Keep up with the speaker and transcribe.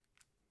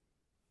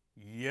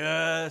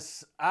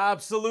Yes,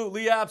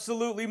 absolutely,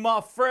 absolutely, my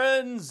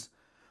friends.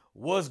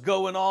 What's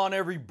going on,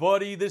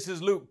 everybody? This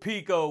is Luke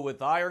Pico with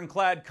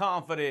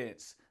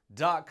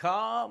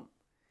IroncladConfidence.com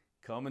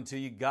coming to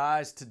you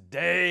guys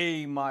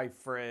today, my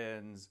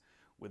friends,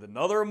 with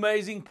another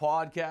amazing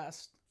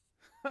podcast.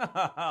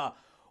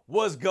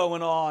 What's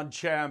going on,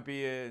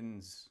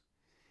 champions?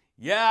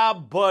 Yeah,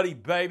 buddy,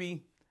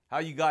 baby. How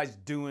you guys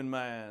doing,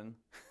 man?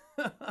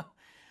 I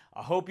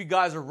hope you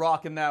guys are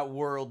rocking that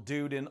world,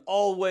 dude, and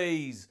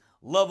always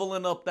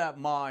leveling up that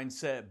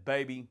mindset,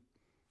 baby.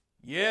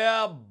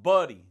 Yeah,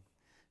 buddy.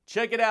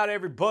 Check it out,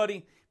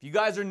 everybody. If you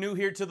guys are new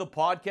here to the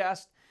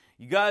podcast,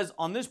 you guys,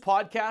 on this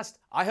podcast,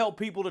 I help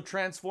people to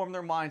transform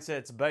their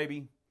mindsets,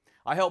 baby.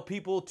 I help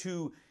people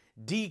to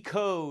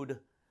decode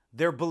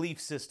their belief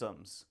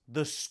systems,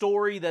 the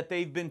story that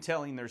they've been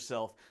telling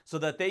themselves, so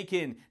that they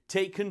can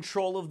take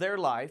control of their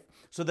life,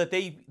 so that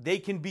they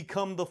can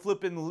become the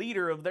flipping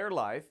leader of their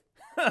life.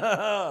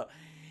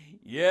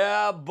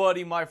 Yeah,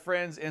 buddy, my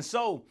friends. And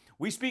so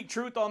we speak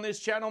truth on this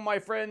channel, my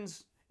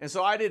friends. And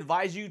so I'd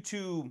advise you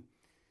to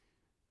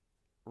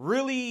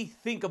really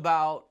think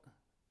about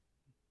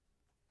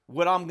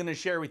what I'm going to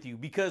share with you.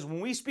 Because when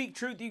we speak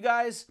truth, you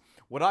guys,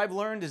 what I've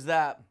learned is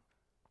that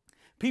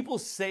people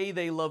say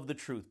they love the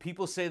truth.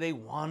 People say they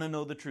want to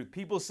know the truth.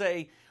 People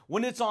say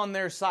when it's on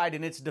their side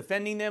and it's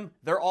defending them,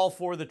 they're all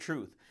for the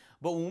truth.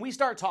 But when we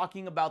start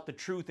talking about the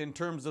truth in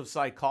terms of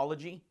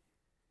psychology,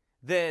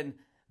 then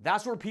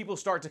that's where people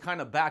start to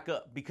kind of back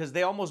up, because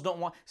they almost don't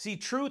want... See,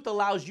 truth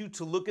allows you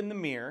to look in the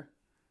mirror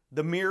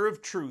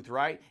of truth,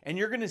 right? And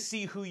you're going to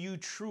see who you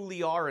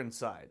truly are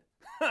inside.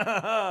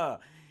 Yeah,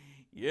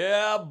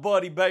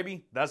 buddy,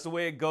 baby. That's the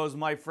way it goes,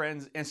 my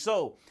friends. And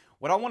so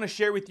what I want to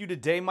share with you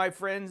today, my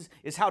friends,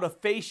 is how to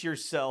face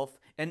yourself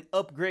and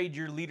upgrade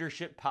your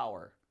leadership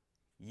power.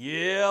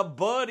 Yeah,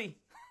 buddy.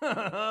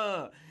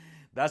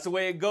 That's the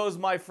way it goes,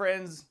 my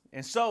friends.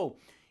 And so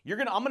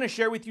I'm going to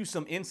share with you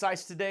some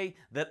insights today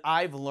that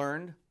I've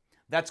learned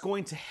that's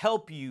going to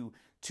help you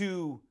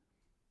to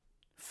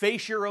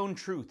face your own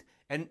truth.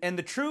 And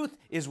the truth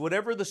is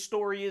whatever the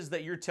story is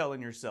that you're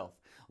telling yourself.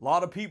 A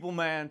lot of people,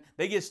 man,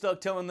 they get stuck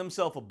telling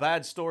themselves a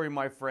bad story,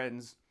 my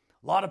friends.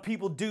 A lot of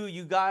people do,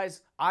 you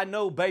guys. I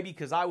know, baby,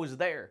 because I was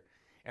there.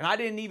 And I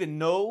didn't even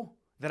know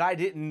that I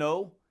didn't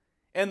know.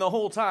 And the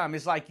whole time,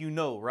 it's like you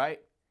know,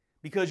 right?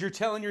 Because you're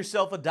telling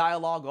yourself a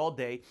dialogue all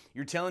day.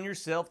 You're telling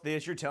yourself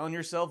this, you're telling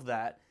yourself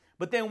that.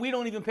 But then we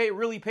don't even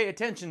really pay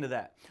attention to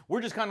that.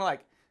 We're just kind of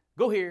like,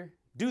 go here,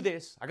 do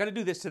this. I got to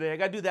do this today. I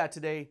got to do that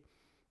today.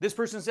 This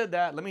person said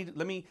that. Let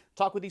me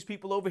talk with these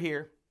people over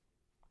here.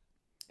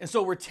 And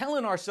so we're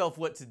telling ourselves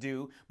what to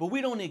do, but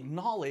we don't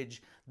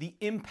acknowledge the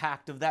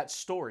impact of that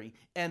story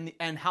and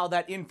how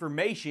that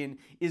information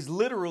is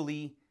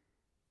literally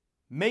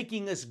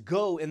making us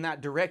go in that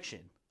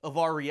direction of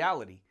our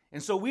reality.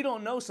 And so we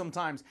don't know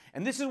sometimes.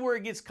 And this is where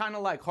it gets kind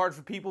of like hard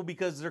for people,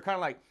 because they're kind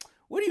of like,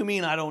 what do you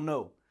mean I don't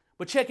know?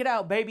 But check it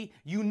out, baby.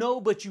 You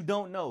know, but you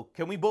don't know.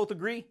 Can we both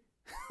agree?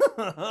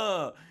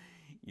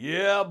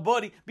 Yeah,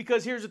 buddy.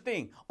 Because here's the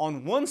thing.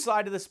 On one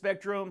side of the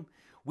spectrum,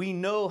 we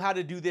know how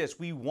to do this.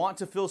 We want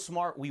to feel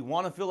smart. We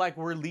want to feel like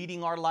we're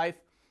leading our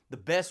life the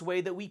best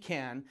way that we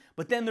can.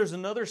 But then there's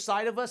another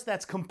side of us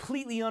that's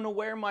completely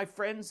unaware, my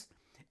friends.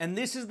 And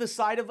this is the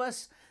side of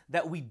us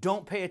that we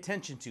don't pay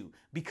attention to,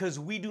 because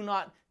we do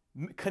not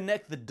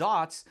connect the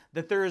dots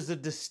that there is a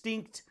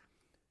distinct,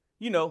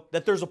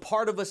 that there's a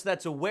part of us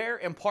that's aware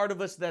and part of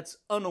us that's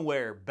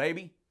unaware,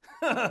 baby.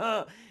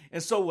 And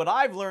so what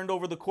I've learned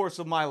over the course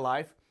of my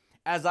life,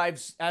 as I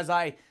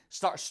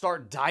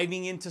start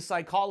diving into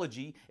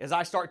psychology, as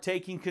I start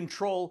taking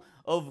control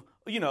of,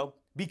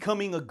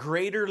 becoming a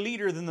greater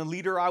leader than the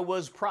leader I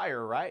was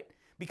prior, right?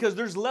 Because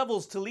there's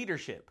levels to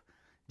leadership,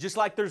 just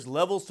like there's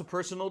levels to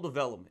personal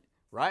development,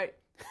 right?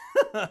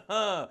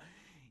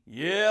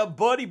 Yeah,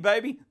 buddy,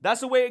 baby. That's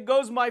the way it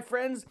goes, my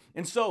friends.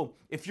 And so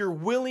if you're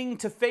willing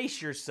to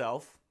face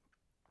yourself,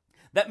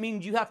 that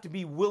means you have to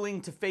be willing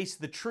to face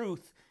the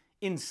truth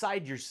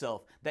inside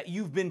yourself that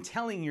you've been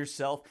telling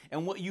yourself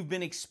and what you've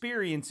been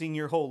experiencing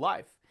your whole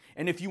life.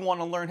 And if you want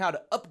to learn how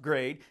to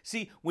upgrade,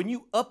 see, when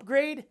you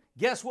upgrade,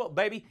 guess what,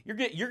 baby?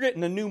 You're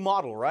getting a new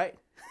model, right?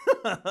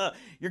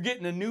 You're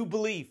getting a new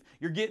belief.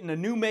 You're getting a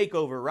new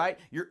makeover, right?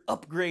 You're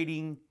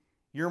upgrading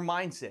your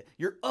mindset.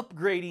 You're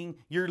upgrading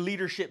your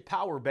leadership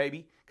power,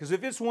 baby. Because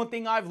if it's one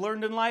thing I've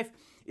learned in life,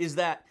 is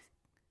that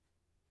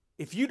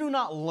if you do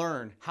not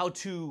learn how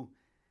to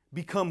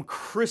become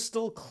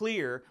crystal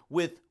clear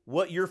with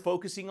what you're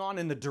focusing on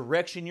and the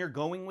direction you're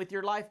going with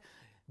your life,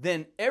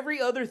 then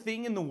every other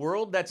thing in the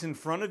world that's in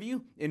front of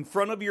you, in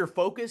front of your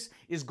focus,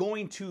 is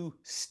going to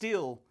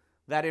steal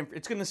that.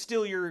 It's going to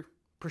steal your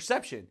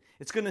perception.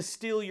 It's going to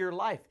steal your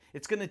life.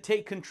 It's going to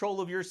take control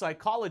of your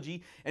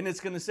psychology, and it's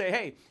going to say,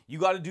 hey, you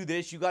got to do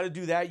this, you got to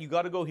do that, you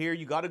got to go here,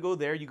 you got to go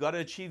there, you got to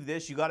achieve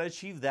this, you got to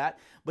achieve that.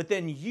 But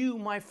then you,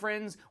 my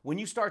friends, when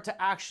you start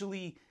to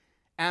actually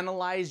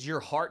analyze your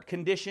heart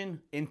condition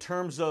in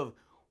terms of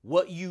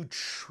what you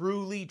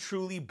truly,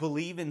 truly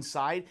believe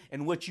inside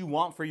and what you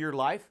want for your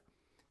life,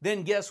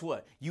 then guess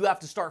what? You have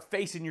to start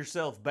facing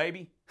yourself,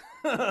 baby.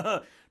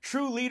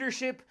 True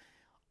leadership,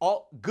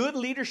 good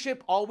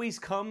leadership always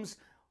comes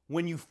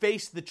when you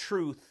face the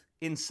truth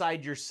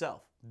inside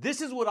yourself.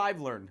 This is what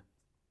I've learned.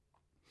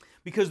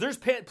 Because there's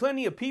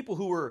plenty of people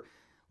who are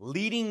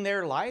leading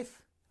their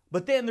life,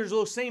 but then there's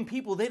those same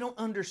people, they don't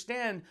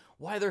understand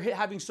why they're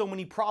having so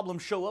many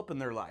problems show up in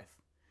their life.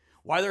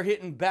 Why they're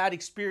hitting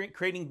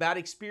creating bad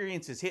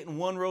experiences, hitting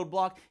one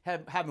roadblock,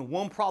 having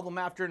one problem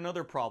after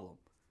another problem.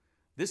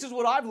 This is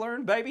what I've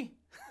learned, baby.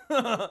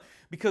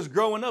 Because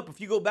growing up,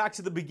 if you go back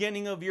to the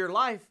beginning of your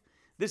life,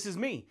 this is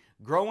me.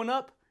 Growing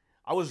up,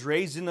 I was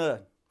raised in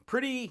a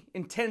pretty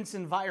intense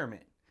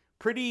environment,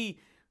 pretty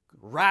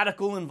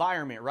radical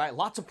environment, right?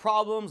 Lots of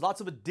problems, lots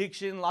of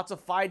addiction, lots of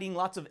fighting,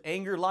 lots of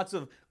anger, lots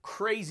of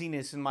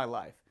craziness in my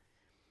life.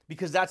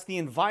 Because that's the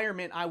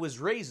environment I was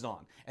raised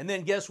on. And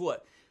then guess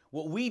what?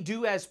 What we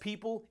do as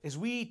people is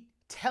we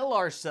tell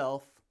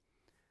ourselves,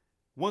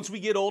 once we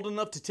get old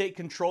enough to take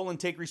control and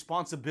take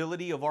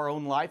responsibility of our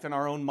own life and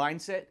our own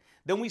mindset,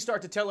 then we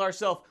start to tell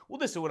ourselves, well,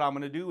 this is what I'm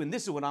going to do, and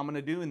this is what I'm going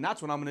to do, and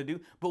that's what I'm going to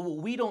do. But what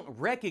we don't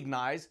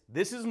recognize,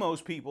 this is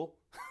most people,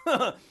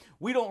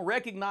 we don't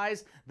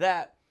recognize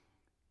that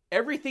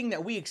everything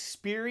that we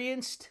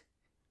experienced,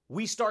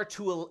 it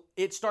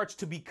starts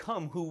to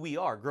become who we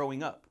are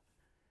growing up.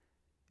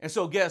 And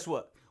so guess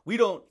what? We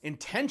don't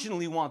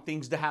intentionally want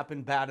things to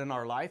happen bad in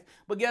our life,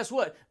 but guess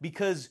what?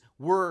 Because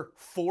we're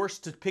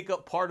forced to pick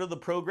up part of the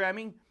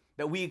programming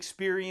that we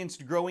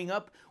experienced growing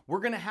up, we're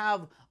going to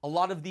have a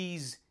lot of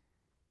these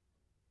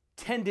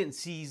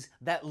tendencies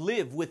that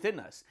live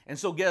within us. And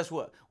so guess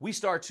what? We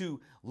start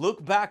to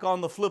look back on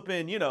the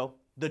flipping,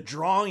 the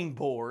drawing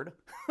board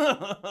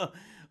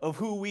of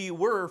who we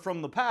were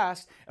from the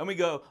past, and we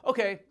go,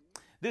 okay,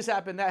 this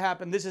happened, that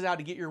happened, this is how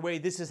to get your way,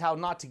 this is how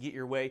not to get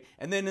your way.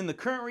 And then in the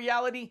current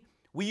reality,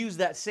 we use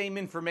that same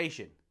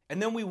information.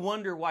 And then we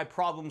wonder why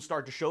problems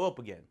start to show up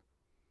again.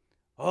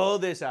 Oh,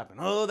 this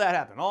happened. Oh, that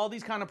happened. All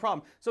these kind of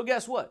problems. So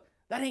guess what?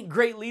 That ain't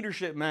great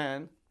leadership,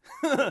 man.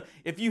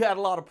 If you had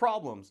a lot of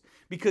problems.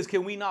 Because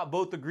can we not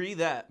both agree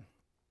that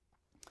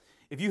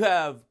if you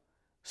have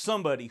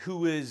somebody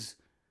who is,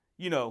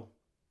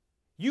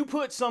 you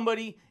put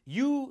somebody,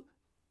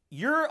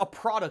 you're a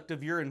product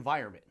of your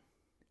environment.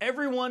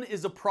 Everyone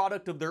is a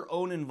product of their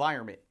own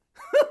environment.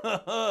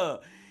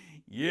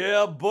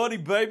 Yeah, buddy,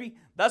 baby.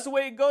 That's the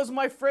way it goes,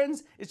 my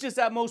friends. It's just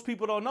that most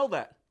people don't know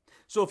that.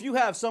 So if you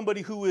have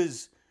somebody who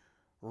is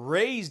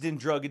raised in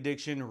drug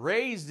addiction,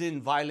 raised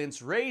in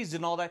violence, raised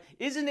in all that,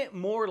 isn't it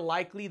more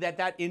likely that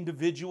that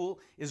individual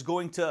is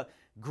going to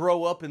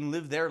grow up and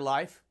live their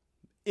life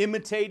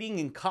imitating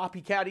and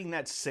copycatting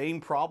that same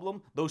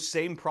problem, those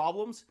same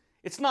problems?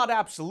 It's not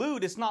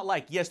absolute. It's not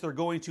like, yes, they're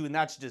going to, and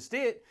that's just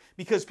it,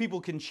 because people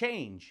can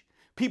change.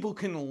 People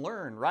can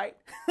learn, right?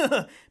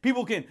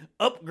 People can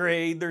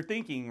upgrade their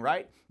thinking,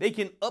 right? They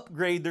can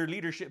upgrade their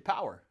leadership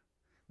power.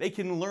 They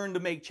can learn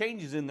to make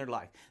changes in their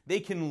life. They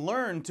can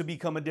learn to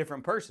become a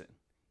different person.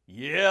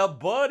 Yeah,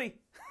 buddy.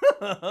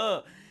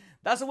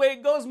 That's the way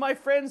it goes, my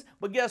friends.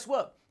 But guess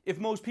what? If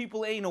most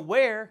people ain't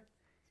aware,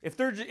 if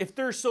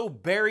they're so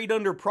buried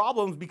under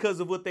problems because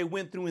of what they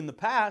went through in the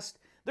past,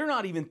 they're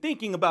not even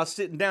thinking about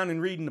sitting down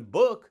and reading a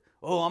book.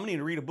 Oh, I'm going to need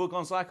to read a book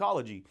on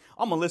psychology.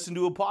 I'm going to listen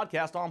to a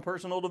podcast on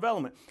personal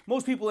development.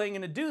 Most people ain't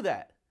going to do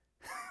that.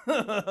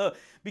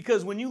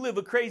 Because when you live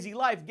a crazy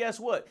life, guess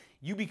what?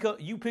 You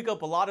pick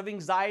up a lot of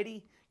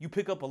anxiety. You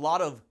pick up a lot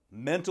of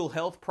mental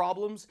health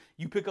problems.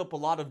 You pick up a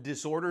lot of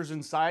disorders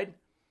inside.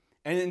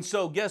 And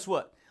so guess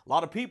what? A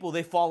lot of people,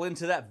 they fall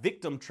into that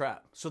victim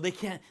trap. So they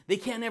can't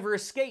ever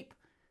escape.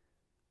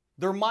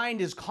 Their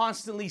mind is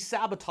constantly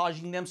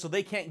sabotaging them so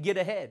they can't get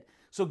ahead.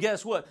 So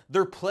guess what?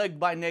 They're plagued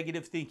by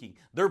negative thinking.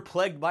 They're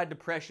plagued by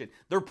depression.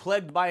 They're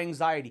plagued by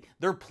anxiety.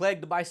 They're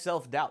plagued by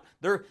self-doubt.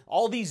 They're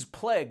all these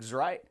plagues,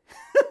 right?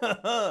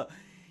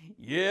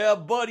 Yeah,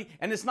 buddy.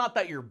 And it's not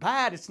that you're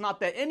bad. It's not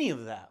that any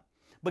of that.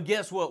 But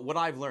guess what? What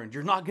I've learned,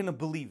 you're not going to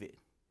believe it.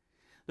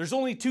 There's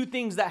only two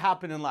things that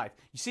happen in life.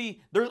 You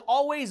see, there's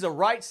always a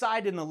right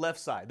side and a left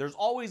side. There's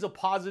always a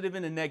positive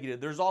and a negative.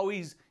 There's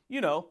always,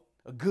 a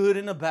good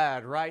and a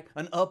bad, right?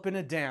 An up and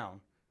a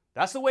down.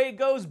 That's the way it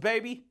goes,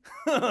 baby.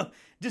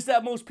 Just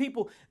that most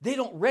people, they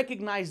don't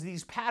recognize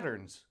these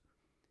patterns.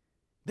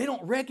 They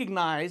don't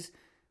recognize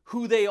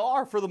who they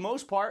are for the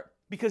most part.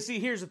 Because see,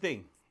 here's the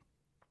thing.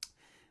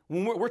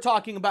 When we're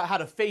talking about how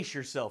to face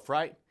yourself,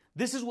 right?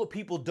 This is what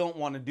people don't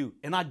want to do.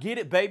 And I get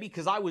it, baby,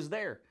 because I was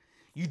there.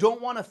 You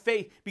don't want to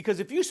face, because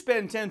if you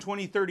spend 10,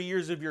 20, 30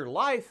 years of your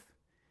life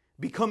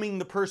becoming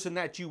the person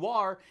that you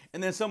are,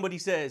 and then somebody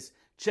says,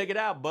 check it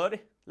out, buddy.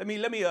 Let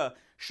me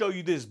show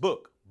you this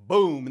book.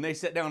 Boom, and they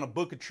set down a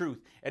book of truth,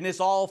 and it's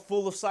all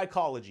full of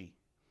psychology.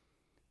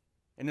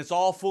 And it's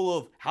all full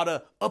of how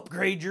to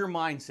upgrade your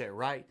mindset,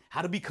 right?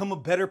 How to become a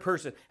better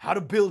person, how to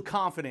build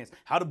confidence,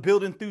 how to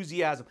build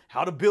enthusiasm,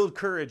 how to build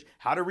courage,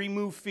 how to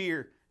remove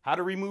fear, how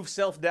to remove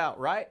self-doubt,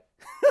 right?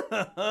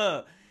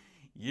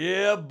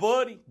 Yeah,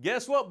 buddy.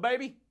 Guess what,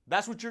 baby?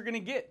 That's what you're going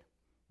to get.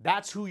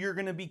 That's who you're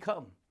going to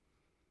become.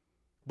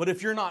 But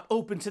if you're not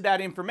open to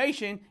that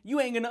information, you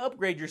ain't going to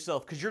upgrade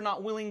yourself because you're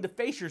not willing to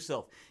face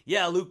yourself.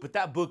 Yeah, Luke, but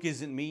that book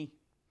isn't me.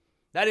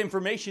 That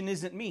information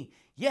isn't me.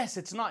 Yes,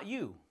 it's not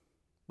you.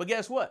 But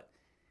guess what?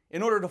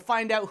 In order to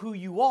find out who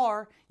you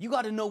are, you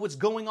got to know what's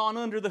going on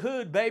under the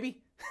hood,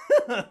 baby.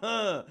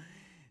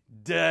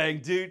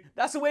 Dang, dude.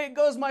 That's the way it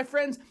goes, my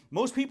friends.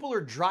 Most people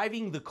are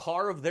driving the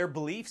car of their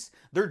beliefs.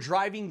 They're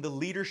driving the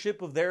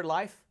leadership of their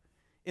life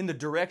in the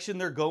direction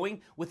they're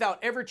going without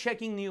ever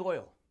checking the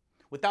oil,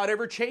 without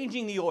ever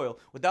changing the oil,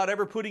 without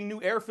ever putting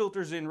new air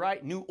filters in,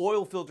 right? New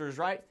oil filters,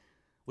 right?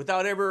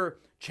 Without ever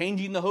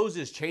changing the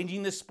hoses,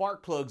 changing the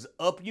spark plugs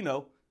up,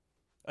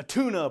 a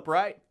tune-up,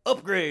 right?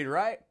 Upgrade,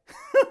 right?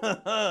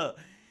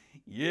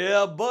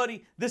 Yeah,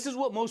 buddy. This is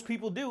what most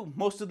people do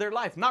most of their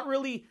life. Not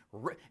really,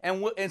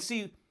 and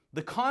see,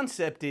 the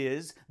concept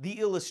is, the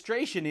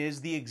illustration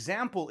is, the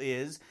example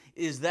is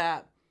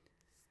that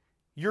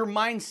your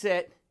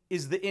mindset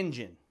is the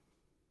engine.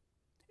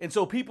 And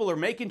so people are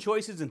making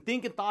choices and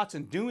thinking thoughts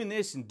and doing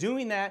this and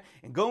doing that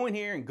and going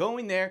here and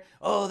going there.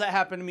 Oh, that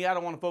happened to me. I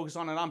don't want to focus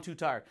on it. I'm too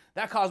tired.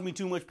 That caused me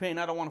too much pain.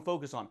 I don't want to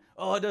focus on it.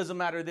 Oh, it doesn't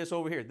matter. This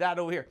over here, that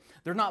over here.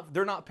 They're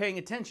not paying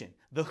attention.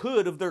 The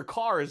hood of their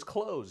car is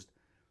closed.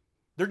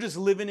 They're just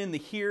living in the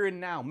here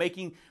and now,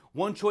 making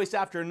one choice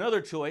after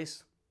another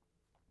choice,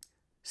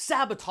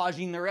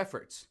 sabotaging their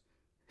efforts.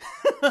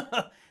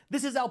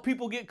 This is how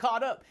people get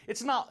caught up.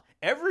 It's not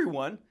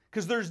everyone,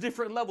 because there's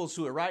different levels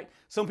to it, right?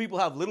 Some people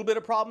have a little bit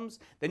of problems.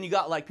 Then you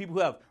got like people who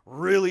have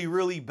really,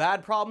 really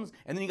bad problems.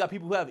 And then you got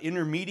people who have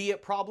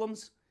intermediate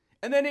problems.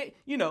 And then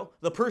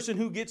the person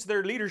who gets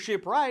their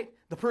leadership right,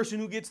 the person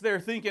who gets their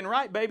thinking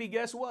right, baby,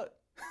 guess what?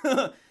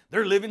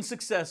 They're living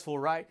successful,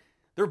 right?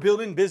 They're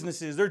building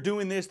businesses. They're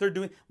doing this. They're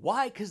doing.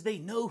 Why? Because they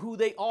know who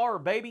they are,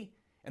 baby.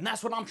 And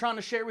that's what I'm trying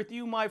to share with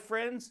you, my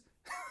friends.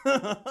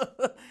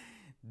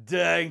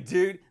 Dang,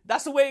 dude.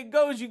 That's the way it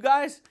goes, you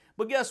guys.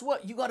 But guess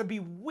what? You got to be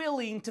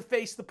willing to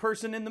face the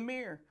person in the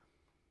mirror.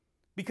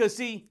 Because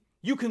see,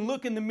 you can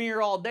look in the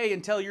mirror all day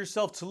and tell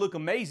yourself to look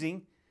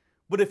amazing.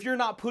 But if you're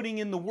not putting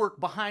in the work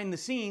behind the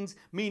scenes,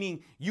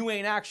 meaning you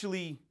ain't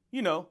actually,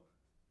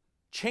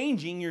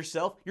 changing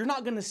yourself, you're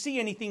not going to see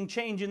anything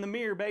change in the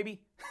mirror,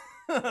 baby.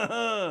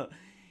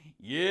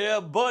 Yeah,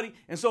 buddy.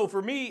 And so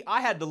for me,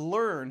 I had to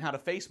learn how to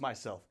face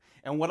myself.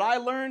 And what I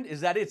learned is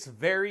that it's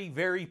very,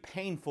 very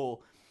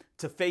painful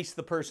to face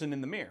the person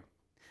in the mirror.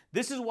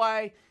 This is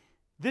why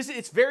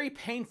it's very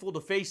painful to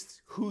face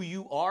who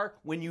you are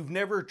when you've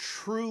never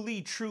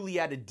truly, truly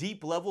at a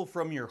deep level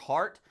from your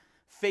heart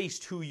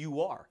faced who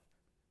you are.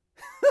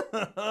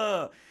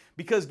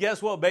 Because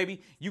guess what,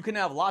 baby? You can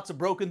have lots of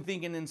broken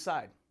thinking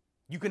inside.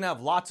 You can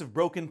have lots of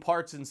broken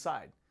parts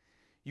inside.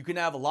 You can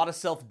have a lot of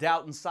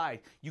self-doubt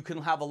inside. You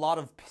can have a lot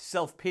of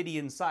self-pity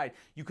inside.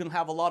 You can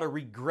have a lot of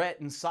regret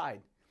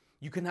inside.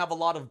 You can have a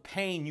lot of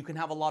pain. You can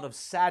have a lot of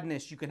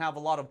sadness. You can have a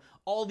lot of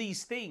all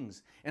these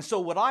things. And so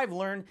what I've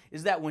learned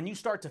is that when you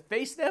start to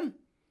face them,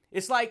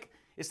 it's like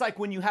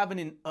when you have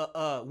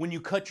when you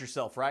cut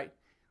yourself, right?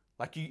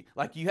 Like you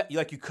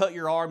cut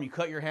your arm, you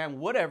cut your hand,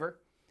 whatever.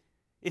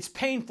 It's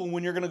painful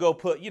when you're gonna go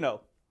put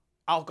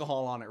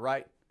alcohol on it,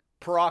 right?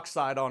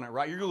 Peroxide on it,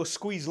 right? You're gonna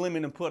squeeze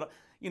lemon and put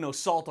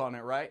salt on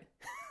it, right?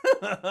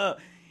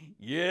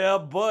 Yeah,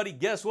 buddy.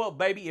 Guess what,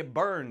 baby? It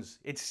burns.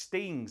 It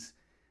stings.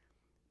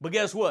 But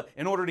guess what?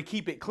 In order to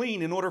keep it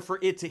clean, in order for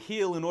it to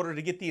heal, in order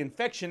to get the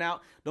infection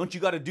out, don't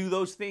you got to do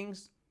those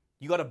things?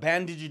 You got to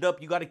bandage it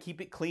up. You got to keep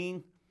it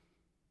clean.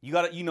 You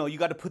got to, you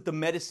got to put the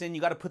medicine.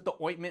 You got to put the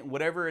ointment,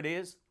 whatever it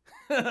is.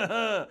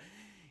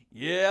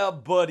 Yeah,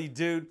 buddy,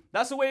 dude.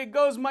 That's the way it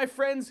goes, my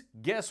friends.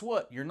 Guess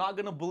what? You're not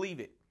going to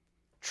believe it.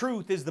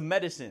 Truth is the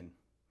medicine.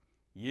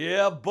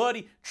 Yeah,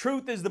 buddy.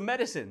 Truth is the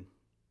medicine.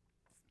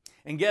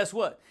 And guess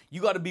what? You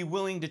got to be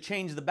willing to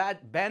change the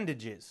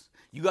bandages.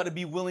 You got to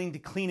be willing to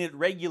clean it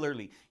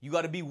regularly. You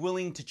got to be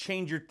willing to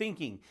change your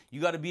thinking.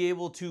 You got to be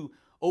able to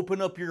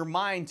open up your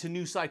mind to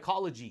new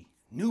psychology,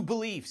 new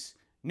beliefs,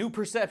 new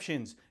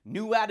perceptions,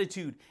 new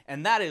attitude.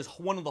 And that is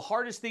one of the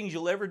hardest things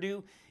you'll ever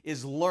do,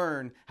 is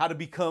learn how to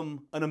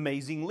become an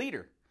amazing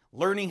leader.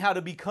 Learning how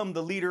to become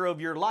the leader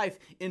of your life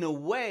in a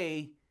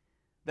way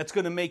that's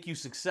going to make you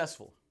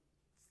successful.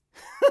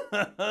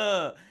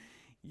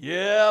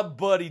 Yeah,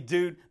 buddy,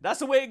 dude. That's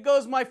the way it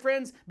goes, my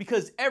friends,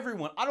 because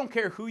everyone, I don't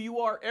care who you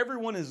are,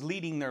 everyone is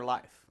leading their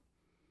life.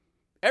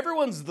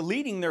 Everyone's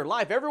leading their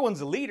life. Everyone's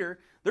a leader.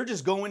 They're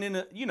just going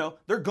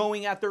they're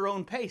going at their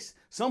own pace.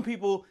 Some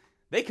people,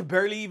 they could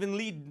barely even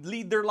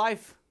lead their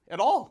life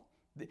at all.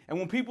 And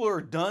when people are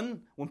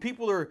done, when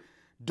people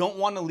don't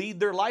want to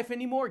lead their life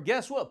anymore,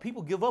 guess what?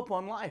 People give up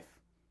on life.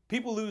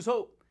 People lose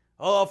hope.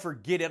 Oh,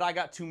 forget it. I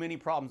got too many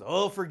problems.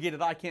 Oh, forget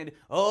it. I can't do.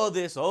 Oh,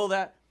 this, oh,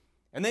 that.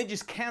 And they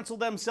just cancel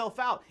themselves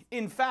out.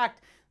 In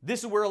fact, this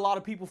is where a lot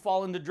of people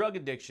fall into drug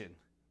addiction.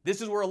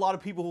 This is where a lot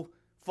of people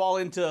fall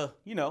into,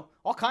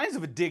 all kinds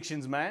of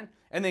addictions, man.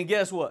 And then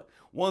guess what?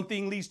 One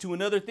thing leads to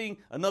another thing.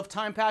 Enough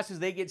time passes,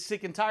 they get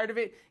sick and tired of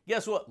it.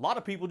 Guess what? A lot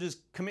of people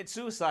just commit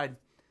suicide.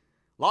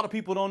 A lot of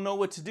people don't know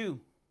what to do.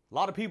 A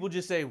lot of people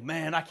just say,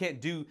 man, I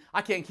can't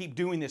keep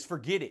doing this.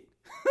 Forget it.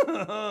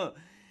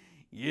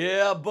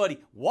 Yeah, buddy.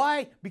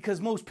 Why?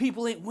 Because most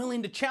people ain't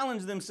willing to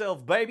challenge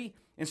themselves, baby.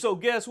 And so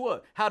guess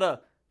what? How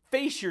to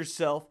face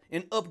yourself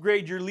and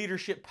upgrade your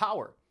leadership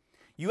power.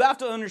 You have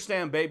to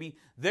understand, baby,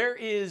 there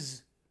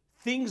is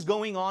things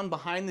going on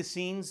behind the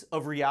scenes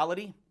of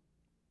reality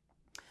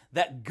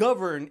that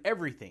govern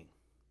everything.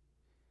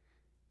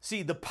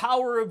 See, the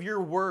power of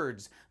your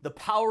words, the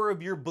power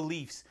of your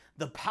beliefs,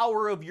 the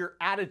power of your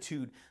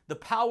attitude, the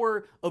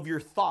power of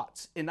your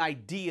thoughts and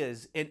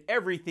ideas and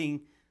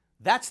everything,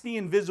 that's the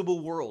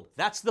invisible world.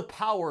 That's the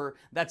power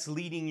that's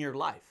leading your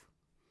life.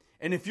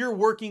 And if you're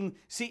working,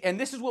 see, and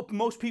this is what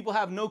most people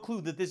have no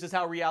clue, that this is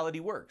how reality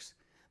works.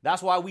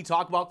 That's why we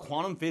talk about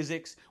quantum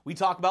physics. We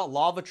talk about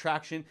law of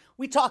attraction.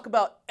 We talk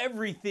about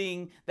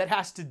everything that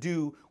has to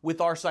do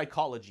with our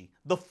psychology.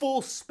 The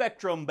full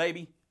spectrum,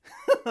 baby.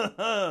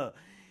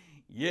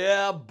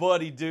 Yeah,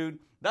 buddy, dude.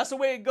 That's the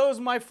way it goes,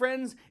 my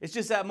friends. It's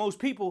just that most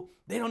people,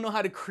 they don't know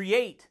how to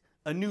create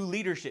a new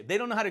leadership. They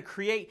don't know how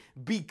to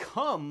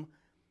become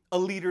a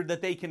leader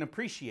that they can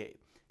appreciate.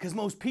 Because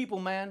most people,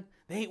 man,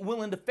 they ain't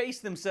willing to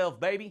face themselves,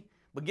 baby.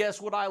 But guess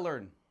what I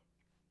learned?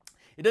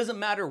 It doesn't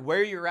matter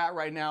where you're at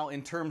right now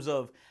in terms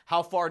of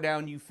how far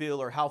down you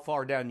feel or how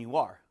far down you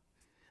are.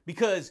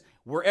 Because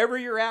wherever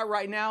you're at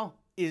right now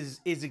is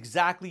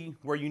exactly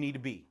where you need to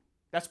be.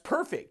 That's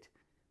perfect.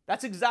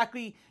 That's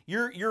exactly,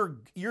 you're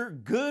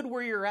good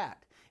where you're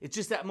at. It's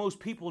just that most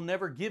people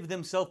never give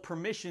themselves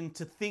permission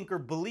to think or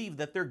believe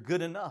that they're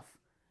good enough.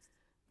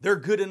 They're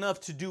good enough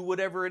to do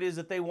whatever it is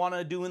that they want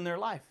to do in their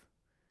life.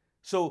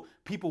 So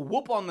people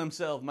whoop on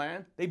themselves,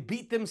 man. They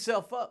beat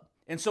themselves up.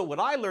 And so what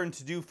I learned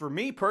to do for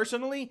me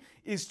personally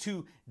is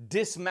to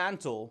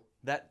dismantle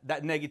that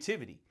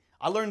negativity.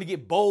 I learned to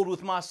get bold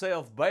with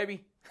myself,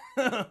 baby.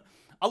 I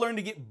learned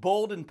to get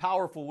bold and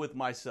powerful with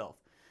myself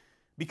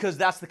because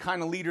that's the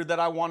kind of leader that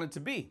I wanted to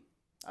be.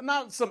 I'm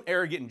not some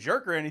arrogant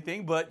jerk or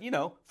anything, but,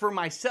 for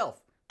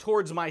myself,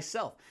 towards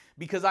myself.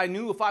 Because I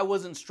knew if I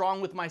wasn't strong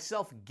with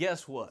myself,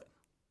 guess what?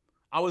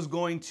 I was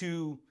going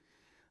to,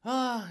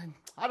 I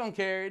don't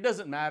care. It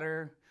doesn't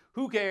matter.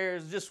 Who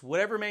cares? Just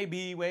whatever may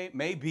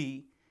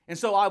be. And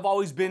so I've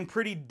always been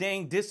pretty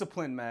dang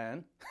disciplined,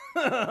 man.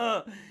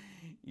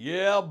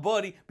 Yeah,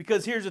 buddy.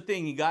 Because here's the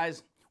thing, you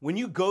guys. When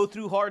you go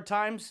through hard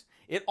times,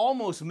 it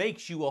almost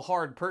makes you a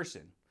hard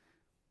person.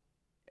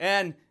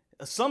 And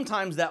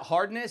sometimes that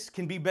hardness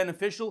can be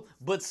beneficial,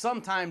 but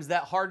sometimes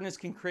that hardness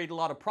can create a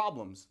lot of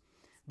problems.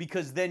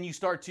 Because then you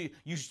start to,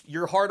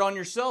 you're hard on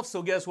yourself,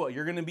 so guess what?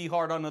 You're going to be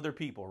hard on other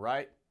people,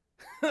 right?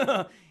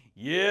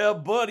 Yeah,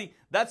 buddy.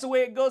 That's the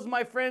way it goes,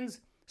 my friends.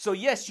 So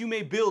yes, you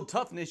may build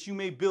toughness, you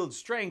may build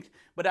strength,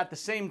 but at the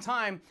same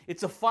time,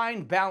 it's a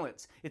fine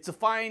balance.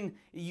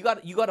 You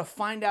got to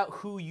find out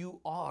who you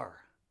are.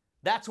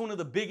 That's one of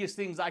the biggest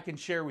things I can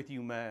share with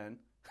you, man.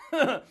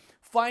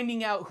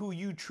 Finding out who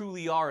you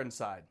truly are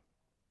inside.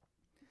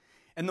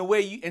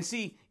 And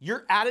see,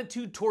 your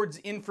attitude towards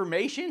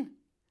information,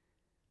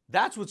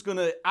 that's what's going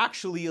to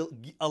actually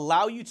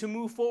allow you to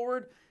move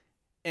forward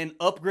and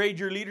upgrade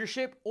your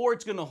leadership, or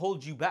it's going to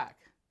hold you back.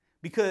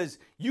 Because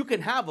you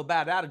can have a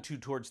bad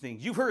attitude towards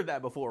things. You've heard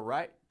that before,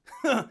 right?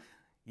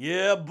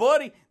 Yeah,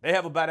 buddy. They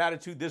have a bad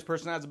attitude. This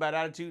person has a bad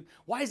attitude.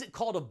 Why is it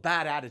called a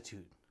bad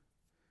attitude?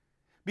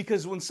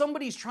 Because when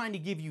somebody's trying to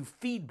give you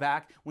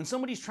feedback, when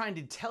somebody's trying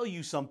to tell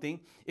you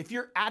something, if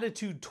your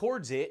attitude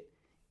towards it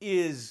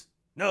is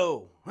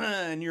no,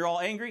 and you're all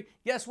angry,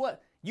 guess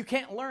what? You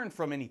can't learn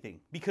from anything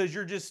because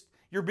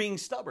you're being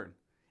stubborn.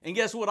 And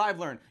guess what I've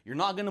learned? You're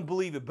not going to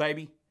believe it,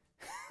 baby.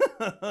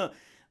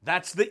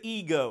 That's the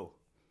ego.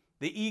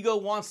 The ego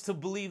wants to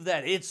believe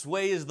that its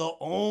way is the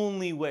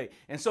only way.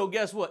 And so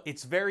guess what?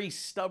 It's very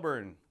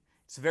stubborn.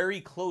 It's very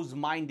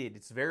closed-minded.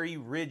 It's very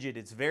rigid.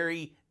 It's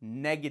very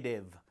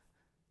negative.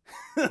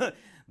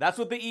 That's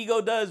what the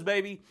ego does,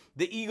 baby.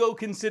 The ego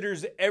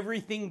considers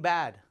everything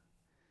bad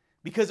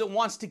because it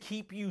wants to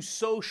keep you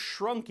so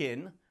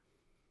shrunken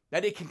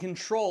that it can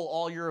control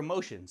all your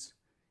emotions.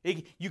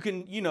 You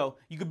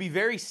could be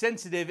very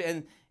sensitive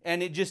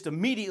and it just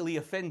immediately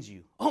offends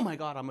you. Oh my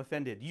God, I'm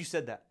offended. You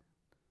said that.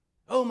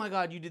 Oh my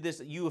God, you did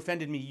this. You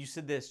offended me. You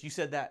said this. You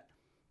said that.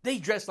 They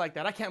dress like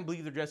that. I can't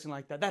believe they're dressing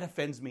like that. That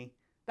offends me.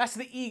 That's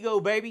the ego,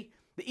 baby.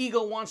 The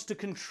ego wants to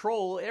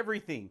control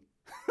everything.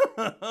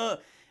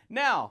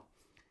 Now,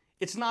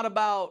 it's not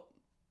about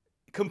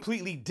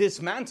completely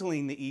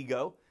dismantling the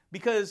ego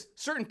because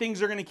certain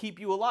things are going to keep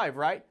you alive,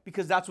 right?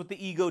 Because that's what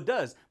the ego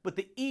does. But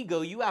the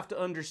ego, you have to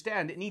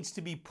understand, it needs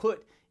to be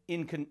put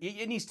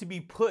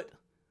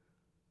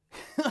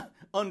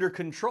under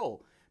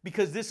control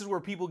because this is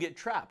where people get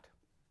trapped.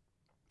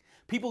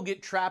 People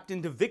get trapped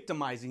into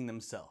victimizing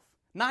themselves,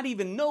 not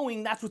even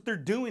knowing that's what they're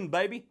doing,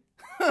 baby.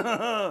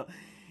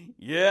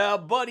 Yeah,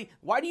 buddy.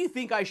 Why do you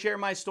think I share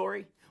my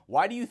story?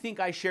 Why do you think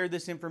I share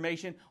this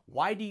information?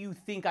 Why do you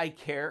think I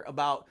care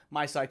about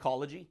my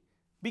psychology?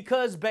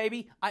 Because,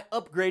 baby, I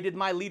upgraded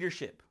my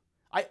leadership.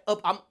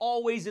 I'm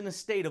always in a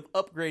state of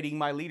upgrading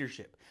my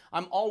leadership.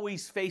 I'm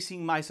always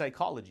facing my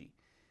psychology.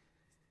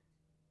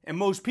 And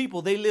most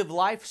people, they live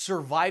life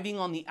surviving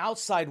on the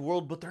outside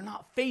world, but they're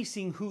not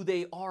facing who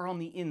they are on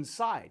the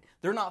inside.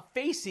 They're not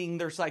facing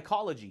their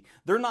psychology.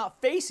 They're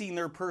not facing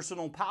their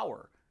personal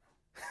power.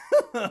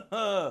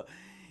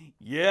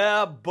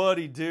 Yeah,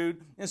 buddy,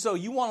 dude. And so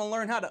you want to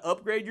learn how to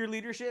upgrade your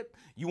leadership?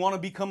 You want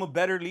to become a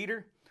better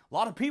leader? A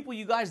lot of people,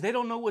 you guys, they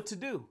don't know what to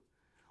do.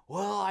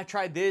 Well, I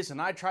tried this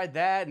and I tried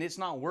that and it's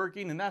not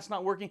working and that's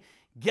not working.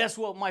 Guess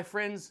what, my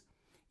friends?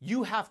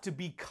 You have to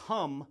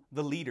become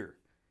the leader.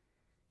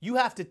 You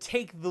have to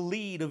take the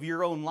lead of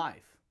your own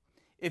life.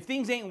 If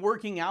things ain't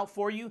working out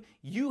for you,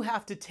 you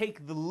have to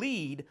take the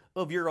lead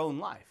of your own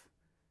life.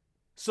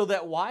 So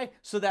that why?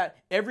 So that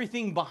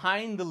everything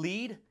behind the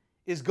lead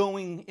is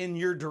going in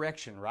your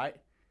direction, right?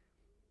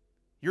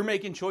 You're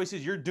making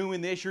choices, you're doing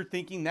this, you're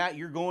thinking that,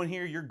 you're going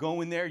here, you're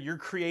going there, you're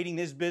creating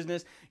this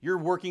business, you're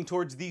working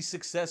towards these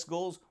success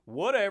goals,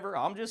 whatever,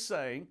 I'm just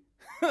saying.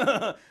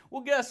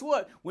 Well, guess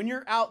what? When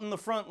you're out in the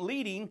front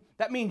leading,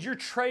 that means you're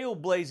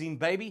trailblazing,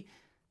 baby.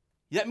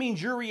 That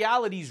means your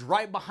reality's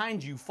right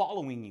behind you,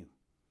 following you.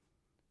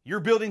 You're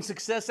building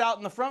success out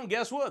in the front,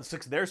 guess what?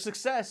 There's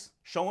success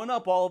showing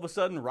up all of a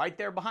sudden right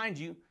there behind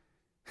you.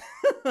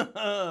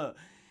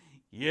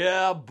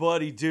 Yeah,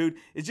 buddy, dude.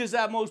 It's just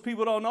that most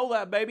people don't know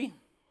that, baby.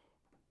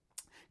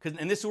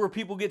 And this is where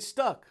people get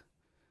stuck.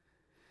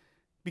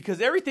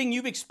 Because everything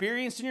you've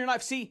experienced in your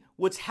life, see,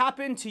 what's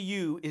happened to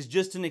you is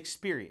just an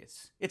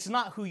experience. It's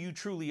not who you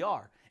truly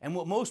are. And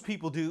what most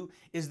people do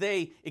is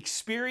they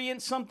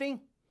experience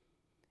something,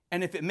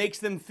 and if it makes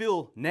them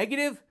feel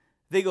negative,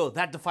 they go,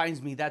 that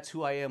defines me, that's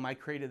who I am, I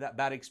created that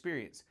bad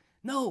experience.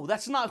 No,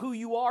 that's not who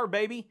you are,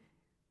 baby.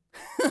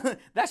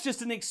 That's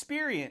just an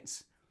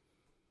experience.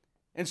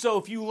 And so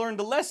if you learned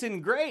a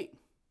lesson, great.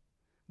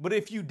 But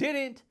if you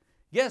didn't,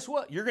 guess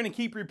what? You're going to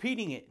keep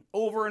repeating it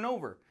over and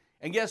over.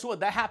 And guess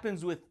what? That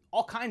happens with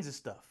all kinds of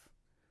stuff.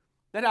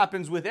 That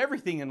happens with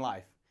everything in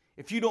life.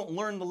 If you don't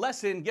learn the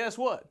lesson, guess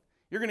what?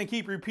 You're going to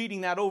keep repeating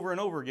that over and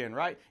over again,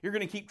 right? You're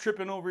going to keep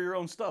tripping over your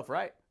own stuff,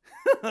 right?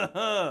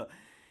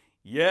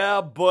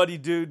 Yeah, buddy,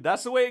 dude.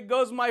 That's the way it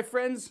goes, my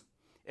friends.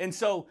 And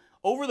so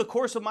over the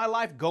course of my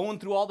life, going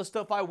through all the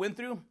stuff I went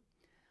through,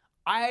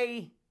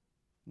 I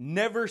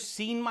never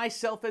seen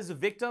myself as a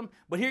victim.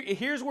 But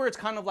here's where it's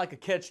kind of like a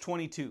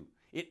catch-22.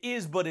 It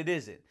is, but it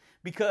isn't.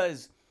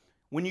 Because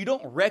when you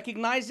don't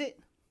recognize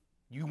it,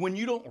 when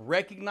you don't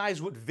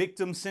recognize what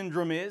victim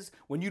syndrome is,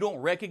 when you don't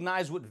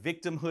recognize what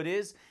victimhood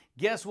is,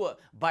 guess what?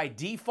 By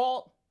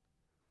default,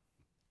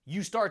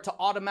 you start to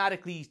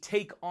automatically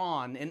take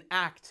on and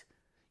act.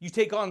 You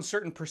take on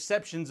certain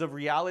perceptions of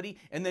reality,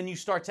 and then you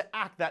start to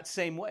act that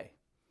same way.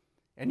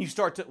 And you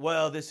start to,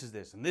 well, this is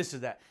this, and this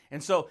is that.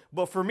 And so,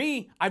 but for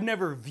me, I've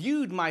never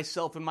viewed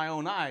myself in my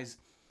own eyes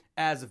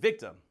as a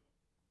victim.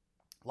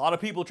 A lot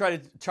of people try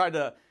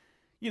to,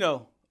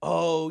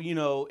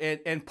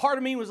 and part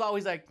of me was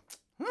always like,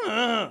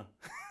 I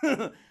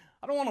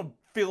don't want to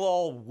feel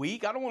all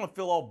weak. I don't want to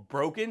feel all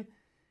broken.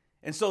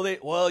 And so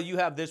you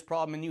have this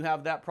problem and you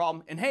have that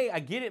problem. And hey, I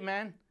get it,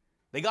 man.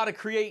 They got to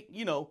create,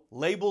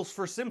 labels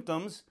for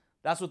symptoms.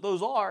 That's what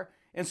those are.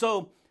 And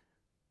so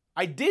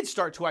I did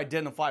start to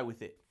identify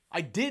with it.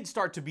 I did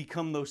start to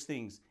become those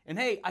things. And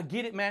hey, I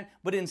get it, man.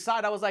 But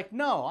inside I was like,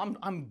 no,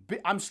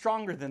 I'm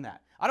stronger than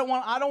that. I don't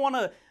want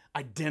to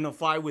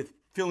identify with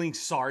feeling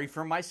sorry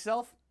for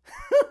myself.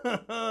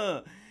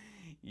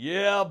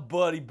 Yeah,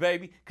 buddy,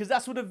 baby. Because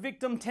that's what a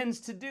victim tends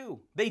to do.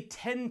 They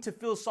tend to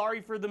feel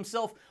sorry for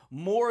themselves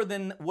more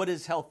than what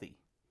is healthy.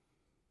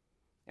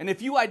 And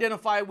if you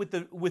identify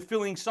with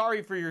feeling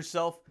sorry for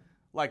yourself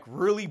like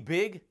really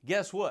big,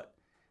 guess what?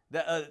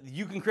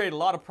 You can create a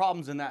lot of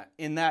problems in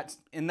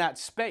that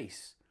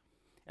space.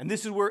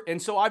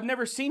 And so I've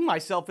never seen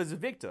myself as a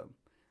victim.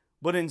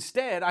 But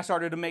instead, I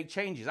started to make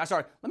changes.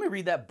 Let me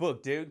read that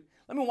book, dude.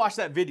 Let me watch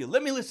that video.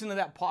 Let me listen to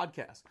that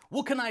podcast.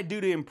 What can I do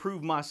to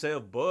improve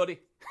myself, buddy?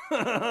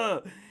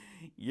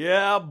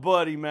 Yeah,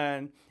 buddy,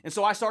 man. And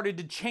so I started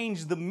to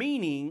change the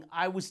meaning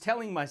I was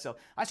telling myself.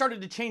 I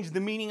started to change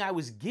the meaning I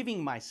was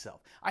giving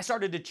myself. I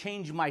started to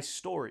change my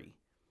story.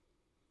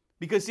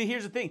 Because see,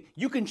 here's the thing.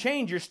 You can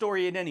change your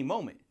story at any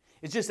moment.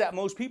 It's just that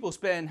most people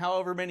spend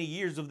however many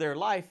years of their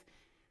life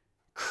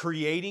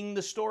creating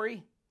the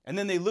story. And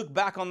then they look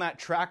back on that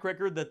track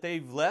record that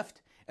they've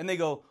left and they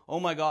go, oh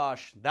my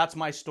gosh, that's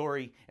my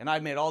story. And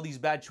I've made all these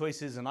bad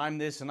choices and I'm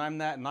this and I'm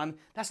that and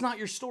that's not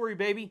your story,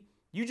 baby.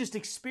 You just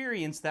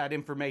experienced that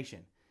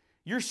information.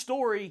 Your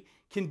story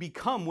can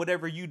become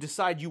whatever you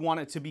decide you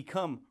want it to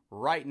become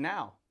right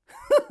now.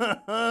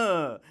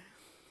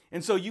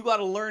 And so you got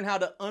to learn how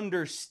to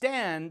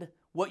understand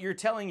what you're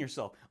telling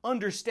yourself.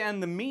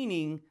 Understand the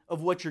meaning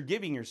of what you're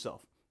giving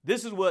yourself.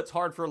 This is what's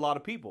hard for a lot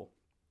of people.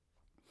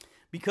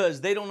 Because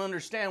they don't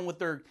understand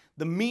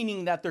the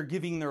meaning that they're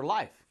giving their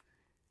life.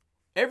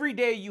 Every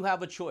day you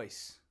have a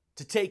choice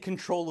to take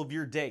control of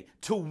your day,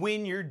 to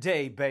win your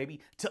day,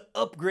 baby, to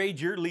upgrade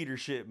your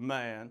leadership,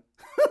 man.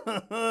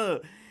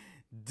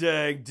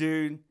 Dang,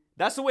 dude.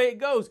 That's the way it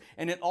goes.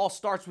 And it all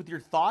starts with your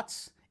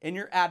thoughts and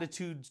your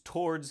attitudes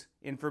towards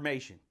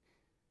information.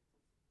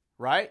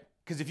 Right?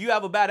 Because if you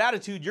have a bad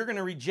attitude, you're going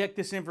to reject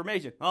this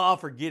information. Oh,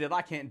 forget it.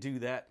 I can't do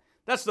that.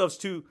 That stuff's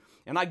too,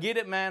 and I get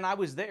it, man. I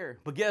was there.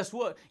 But guess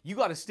what? You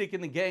got to stick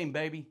in the game,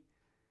 baby.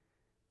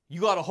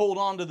 You got to hold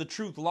on to the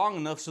truth long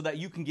enough so that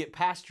you can get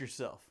past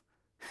yourself.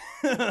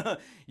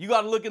 You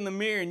got to look in the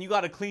mirror and you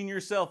got to clean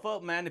yourself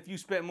up, man. If you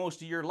spent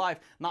most of your life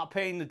not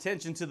paying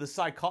attention to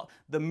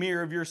the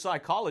mirror of your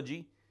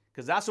psychology,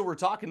 because that's what we're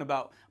talking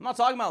about. I'm not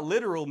talking about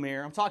literal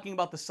mirror. I'm talking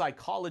about the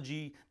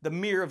psychology, the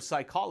mirror of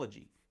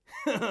psychology.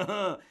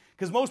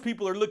 Because most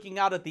people are looking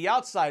out at the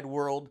outside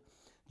world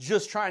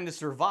just trying to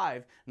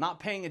survive, not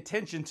paying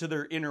attention to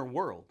their inner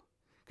world.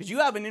 Because you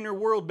have an inner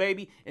world,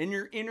 baby, and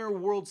your inner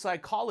world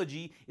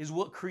psychology is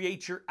what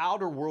creates your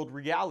outer world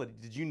reality.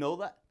 Did you know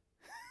that?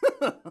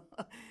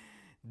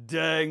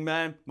 Dang,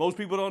 man. Most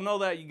people don't know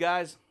that, you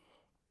guys.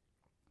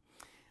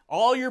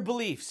 All your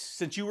beliefs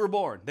since you were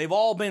born, they've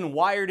all been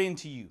wired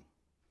into you.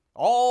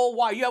 All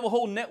wired. You have a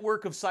whole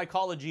network of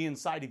psychology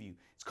inside of you.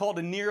 It's called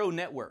a neural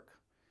network.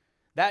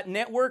 That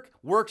network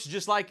works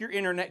just like your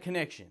internet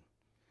connection.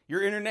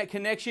 Your internet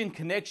connection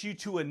connects you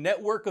to a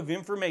network of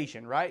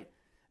information, right?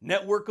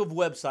 Network of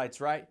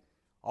websites, right?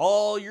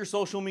 All your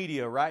social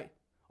media, right?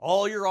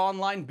 All your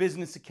online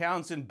business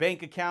accounts and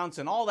bank accounts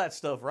and all that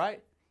stuff,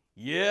 right?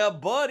 Yeah,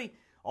 buddy.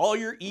 All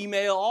your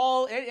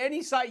email,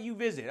 any site you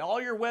visit,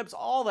 all your webs,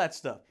 all that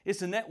stuff.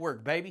 It's a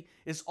network, baby.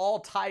 It's all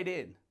tied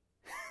in.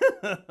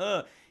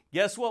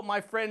 Guess what,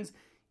 my friends?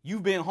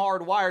 You've been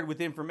hardwired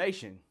with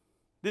information.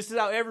 This is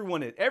how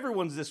everyone is.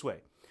 Everyone's this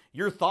way.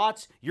 Your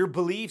thoughts, your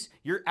beliefs,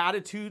 your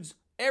attitudes,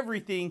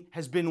 everything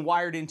has been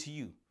wired into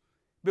you.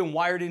 Been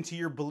wired into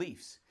your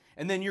beliefs.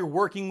 And then you're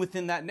working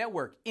within that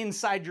network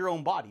inside your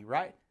own body,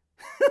 right?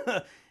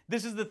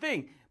 This is the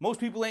thing. Most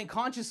people ain't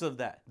conscious of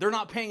that. They're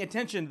not paying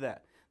attention to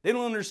that. They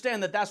don't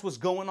understand that that's what's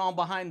going on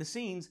behind the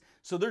scenes.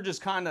 So they're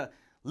just kind of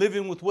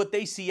living with what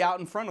they see out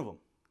in front of them.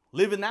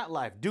 Living that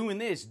life, doing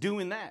this,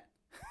 doing that.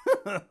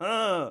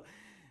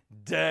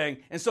 Dang.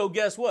 And so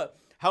guess what?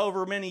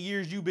 However many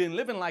years you've been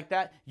living like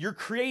that, you're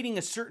creating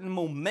a certain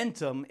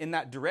momentum in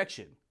that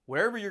direction.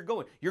 Wherever you're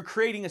going, you're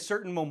creating a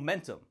certain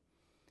momentum.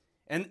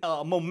 And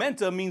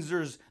momentum means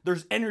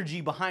there's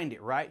energy behind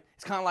it, right?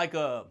 It's kind of like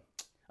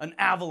an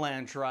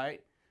avalanche,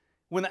 right?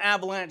 When the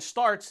avalanche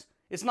starts,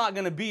 it's not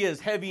going to be as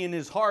heavy and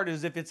as hard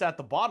as if it's at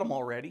the bottom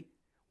already.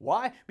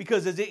 Why?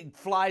 Because as it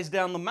flies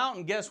down the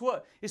mountain, guess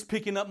what? It's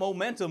picking up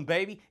momentum,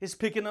 baby. It's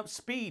picking up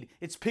speed.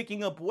 It's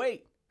picking up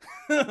weight.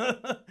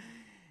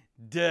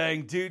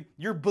 Dang, dude.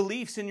 Your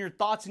beliefs and your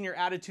thoughts and your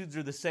attitudes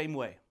are the same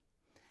way.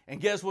 And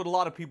guess what a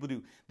lot of people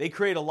do? They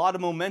create a lot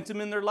of momentum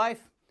in their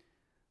life,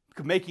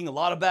 making a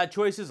lot of bad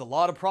choices, a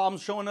lot of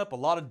problems showing up, a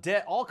lot of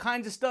debt, all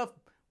kinds of stuff,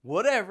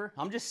 whatever.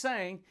 I'm just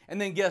saying. And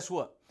then guess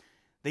what?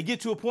 They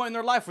get to a point in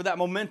their life where that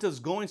momentum is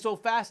going so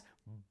fast,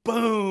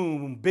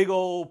 boom, big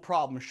old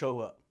problems show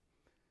up.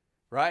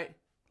 Right?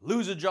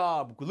 Lose a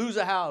job, lose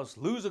a house,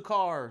 lose a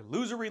car,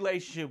 lose a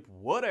relationship,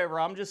 whatever.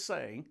 I'm just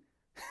saying.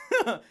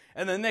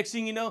 And the next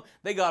thing you know,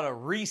 they got to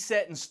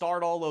reset and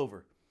start all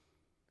over.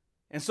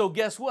 And so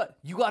guess what?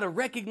 You got to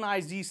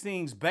recognize these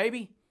things,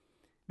 baby,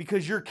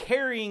 because you're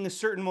carrying a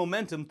certain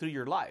momentum through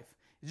your life.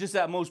 It's just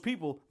that most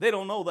people, they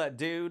don't know that,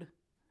 dude.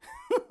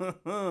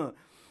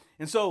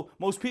 And so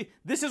most people,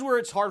 this is where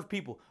it's hard for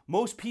people.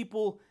 Most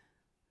people,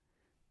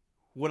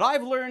 what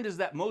I've learned is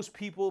that most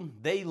people,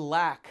 they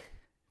lack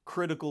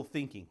critical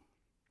thinking.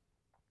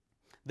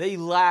 They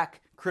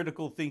lack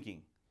critical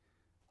thinking.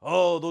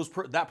 Oh,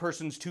 that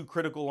person's too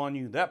critical on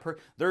you.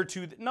 They're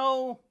too,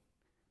 no.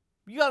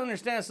 You got to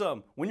understand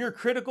something. When you're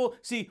critical,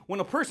 see, when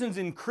a person's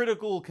in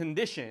critical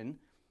condition,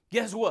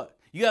 guess what?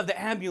 You have the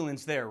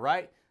ambulance there,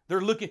 right? They're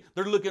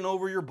looking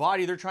over your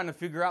body. They're trying to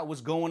figure out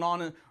what's going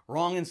on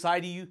wrong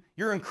inside of you.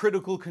 You're in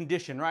critical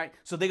condition, right?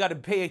 So they got to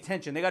pay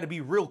attention. They got to be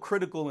real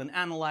critical and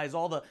analyze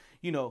all the,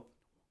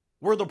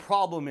 where the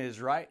problem is,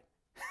 right?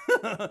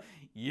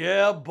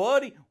 Yeah,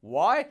 buddy.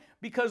 Why?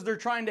 Because they're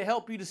trying to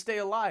help you to stay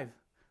alive.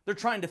 They're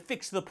trying to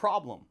fix the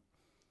problem.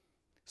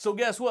 So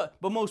guess what?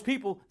 But most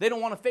people, they don't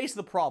want to face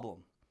the problem.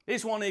 They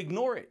just want to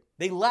ignore it.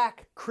 They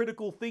lack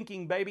critical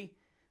thinking, baby.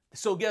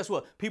 So guess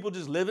what? People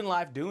just living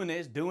life, doing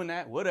this, doing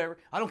that, whatever.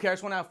 I don't care. I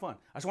just want to have fun.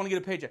 I just want to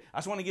get a paycheck. I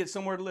just want to get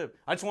somewhere to live.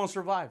 I just want to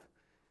survive.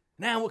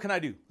 Now what can I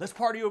do? Let's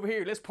party over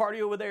here. Let's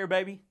party over there,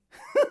 baby.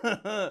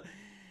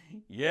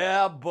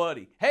 Yeah,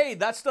 buddy. Hey,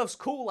 that stuff's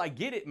cool. I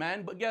get it,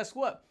 man. But guess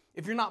what?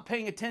 If you're not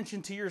paying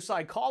attention to your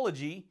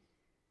psychology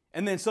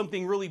and then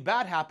something really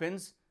bad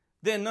happens,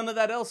 then none of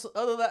that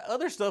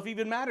other stuff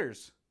even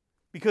matters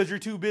because you're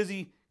too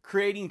busy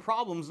creating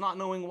problems, not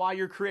knowing why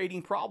you're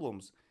creating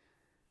problems.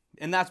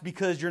 And that's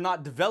because you're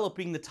not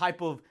developing the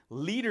type of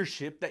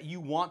leadership that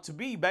you want to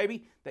be,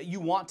 baby, that you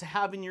want to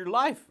have in your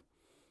life.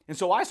 And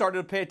so I started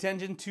to pay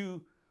attention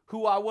to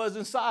who I was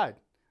inside.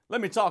 Let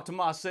me talk to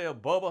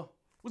myself, Bubba.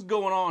 What's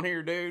going on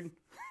here, dude?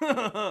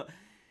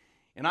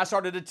 And I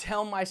started to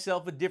tell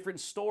myself a different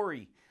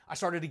story. I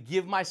started to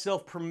give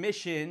myself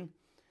permission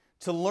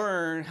to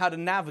learn how to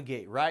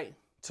navigate, right?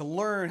 To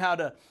learn how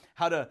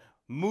to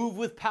move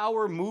with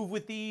power, move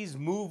with ease,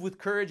 move with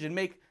courage, and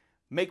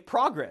make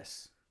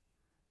progress.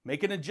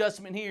 Make an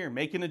adjustment here,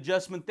 make an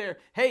adjustment there.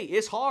 Hey,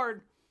 it's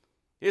hard.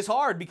 It's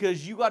hard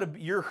because you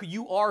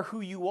are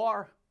who you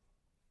are.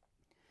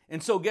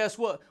 And so guess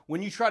what?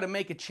 When you try to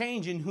make a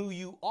change in who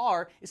you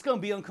are, it's going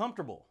to be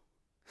uncomfortable.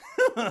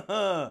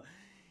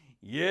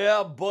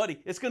 Yeah, buddy.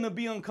 It's going to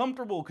be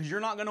uncomfortable because you're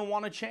not going to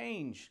want to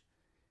change.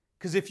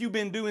 Because if you've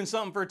been doing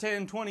something for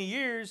 10, 20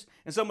 years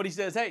and somebody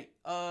says, hey,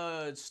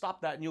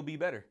 stop that and you'll be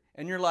better.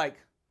 And you're like,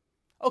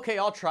 okay,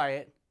 I'll try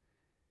it.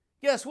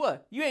 Guess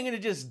what? You ain't going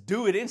to just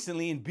do it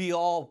instantly and be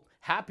all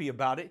happy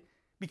about it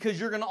because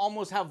you're going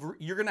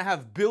to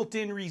have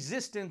built-in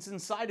resistance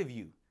inside of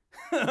you.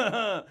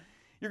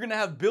 You're going to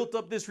have built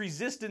up this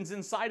resistance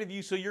inside of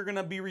you, so you're going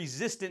to be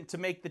resistant to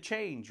make the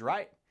change,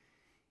 right?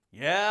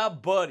 Yeah,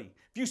 buddy.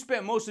 If you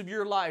spent most of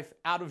your life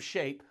out of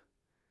shape,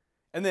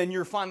 and then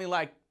you're finally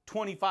like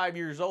 25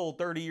 years old,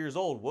 30 years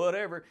old,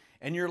 whatever,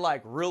 and you're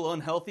like real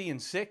unhealthy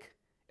and sick,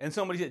 and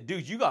somebody said,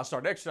 dude, you got to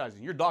start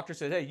exercising. Your doctor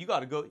said, hey, you got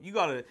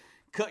to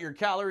cut your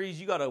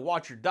calories, you got to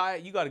watch your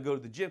diet, you got to go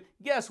to the gym.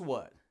 Guess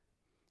what?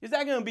 Is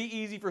that going to be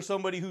easy for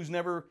somebody who's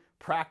never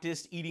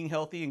practiced eating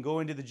healthy and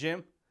going to the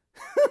gym?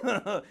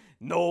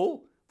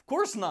 No, of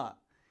course not.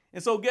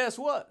 And so guess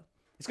what?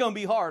 It's going to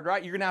be hard,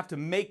 right? You're going to have to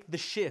make the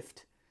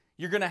shift.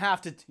 You're going to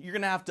have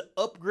to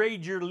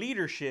upgrade your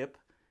leadership.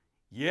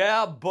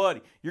 Yeah,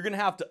 buddy. You're going to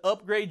have to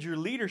upgrade your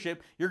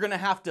leadership. You're going to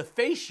have to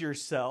face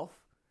yourself.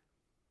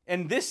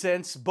 In this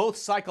sense, both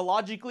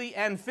psychologically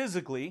and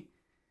physically.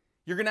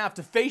 You're going to have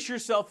to face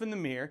yourself in the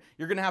mirror.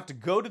 You're going to have to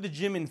go to the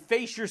gym and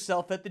face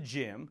yourself at the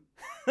gym.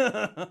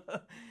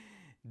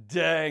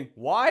 Dang.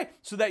 Why?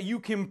 So that you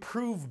can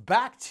prove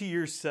back to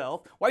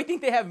yourself. Why do you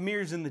think they have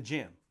mirrors in the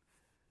gym?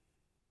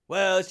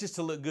 Well, it's just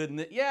to look good in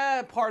it.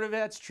 Yeah, part of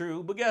that's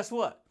true. But guess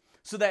what?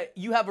 So that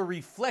you have a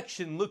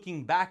reflection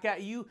looking back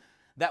at you,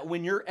 that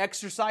when you're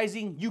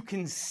exercising, you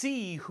can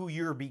see who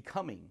you're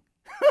becoming.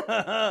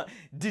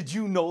 Did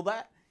you know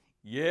that?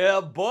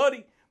 Yeah,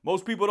 buddy.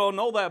 Most people don't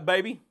know that,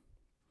 baby.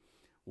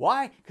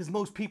 Why? Because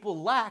most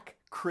people lack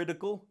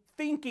critical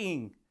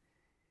thinking.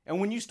 And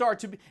when you start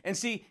to, and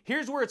see,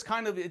 here's where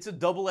it's a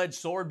double-edged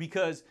sword,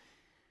 because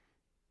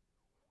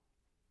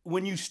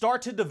when you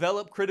start to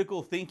develop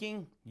critical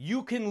thinking,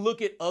 you can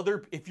look at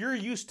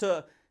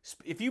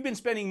if you've been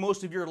spending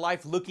most of your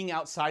life looking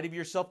outside of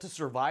yourself to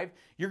survive,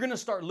 you're going to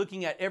start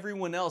looking at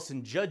everyone else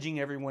and judging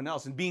everyone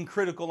else and being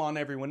critical on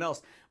everyone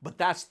else. But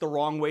that's the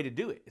wrong way to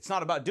do it. It's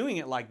not about doing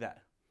it like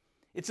that.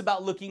 It's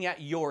about looking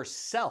at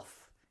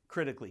yourself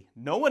critically,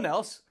 no one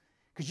else,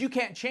 because you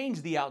can't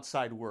change the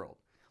outside world.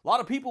 A lot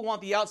of people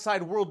want the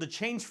outside world to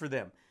change for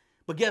them.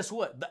 But guess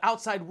what? The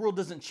outside world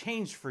doesn't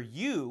change for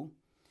you.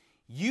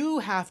 You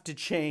have to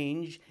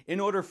change in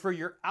order for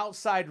your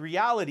outside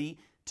reality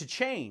to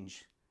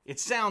change. It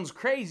sounds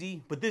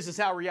crazy, but this is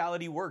how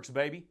reality works,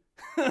 baby.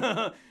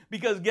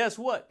 Because guess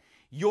what?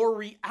 Your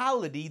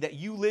reality that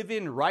you live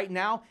in right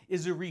now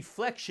is a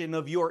reflection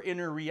of your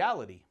inner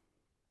reality.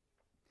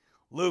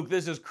 Luke,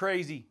 this is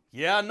crazy.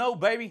 Yeah, no,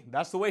 baby.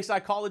 That's the way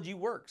psychology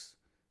works.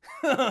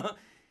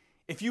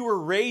 If you were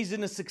raised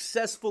in a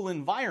successful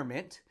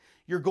environment,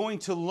 you're going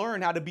to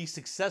learn how to be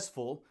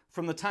successful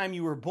from the time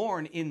you were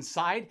born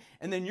inside,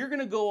 and then you're going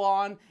to go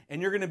on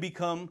and you're going to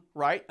become,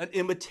 right, an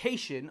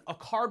imitation, a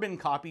carbon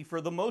copy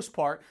for the most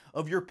part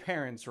of your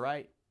parents,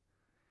 right?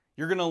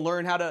 You're going to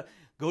learn how to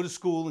go to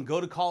school and go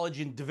to college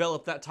and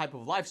develop that type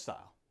of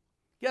lifestyle.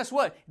 Guess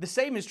what? The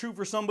same is true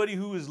for somebody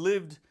who has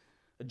lived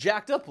a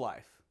jacked up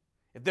life.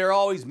 If they're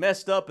always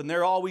messed up and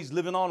they're always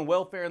living on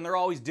welfare and they're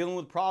always dealing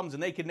with problems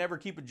and they can never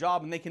keep a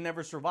job and they can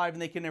never survive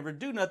and they can never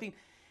do nothing,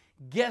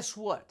 guess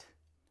what?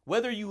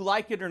 Whether you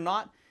like it or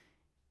not,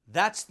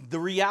 that's the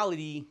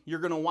reality you're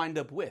going to wind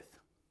up with,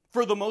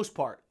 for the most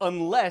part,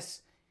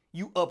 unless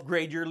you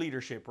upgrade your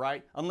leadership,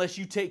 right? Unless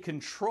you take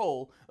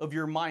control of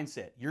your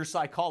mindset, your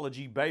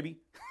psychology, baby.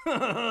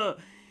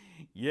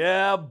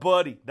 Yeah,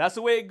 buddy. That's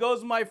the way it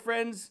goes, my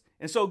friends.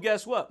 And so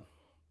guess what?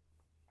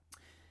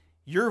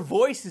 Your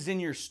voice is in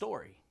your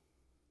story.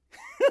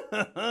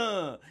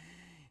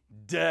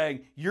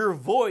 Dang, your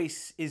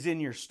voice is in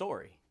your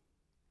story.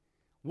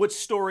 What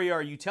story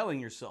are you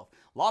telling yourself?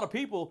 A lot of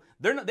people,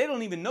 they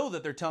don't even know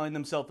that they're telling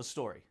themselves a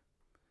story.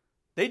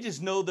 They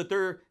just know that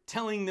they're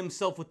telling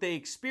themselves what they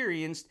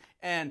experienced,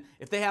 and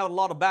if they have a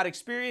lot of bad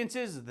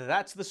experiences,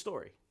 that's the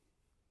story.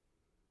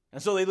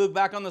 And so they look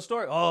back on the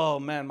story. Oh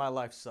man, my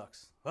life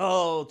sucks.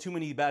 Oh, too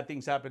many bad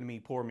things happened to me.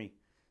 Poor me.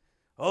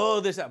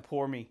 Oh, this, that,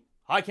 poor me.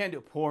 I can't do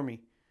it. Poor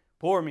me.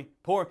 Poor me.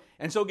 Poor.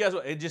 And so guess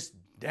what? It just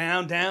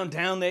down, down,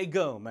 down they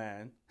go,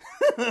 man.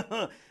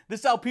 This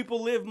is how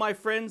people live, my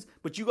friends,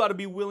 but you got to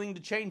be willing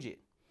to change it.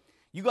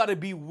 You got to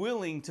be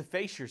willing to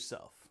face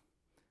yourself.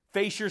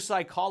 Face your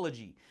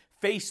psychology.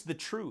 Face the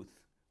truth.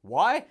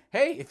 Why?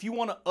 Hey, if you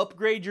want to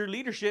upgrade your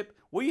leadership,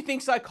 what do you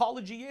think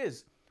psychology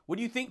is? What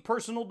do you think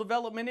personal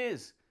development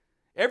is?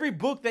 Every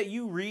book that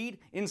you read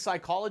in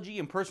psychology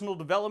and personal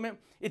development,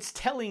 it's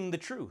telling the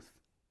truth.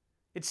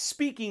 It's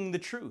speaking the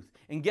truth.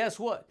 And guess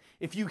what?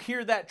 If you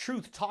hear that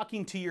truth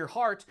talking to your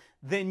heart,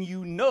 then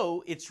you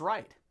know it's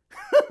right.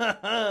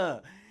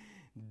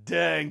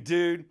 Dang,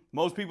 dude.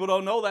 Most people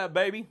don't know that,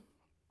 baby.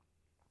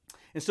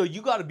 And so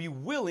you got to be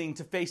willing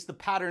to face the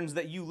patterns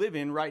that you live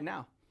in right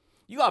now.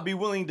 You got to be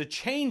willing to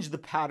change the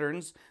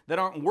patterns that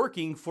aren't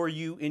working for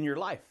you in your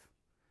life.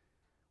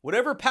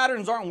 Whatever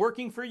patterns aren't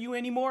working for you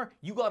anymore,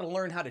 you got to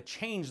learn how to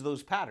change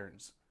those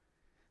patterns.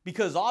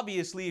 Because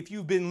obviously, if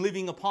you've been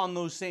living upon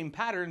those same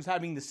patterns,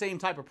 having the same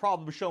type of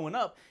problems showing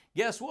up,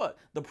 guess what?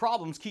 The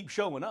problems keep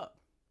showing up.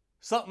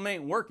 Something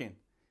ain't working.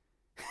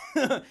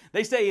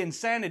 They say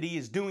insanity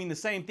is doing the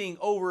same thing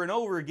over and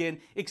over again,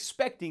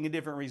 expecting a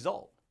different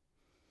result.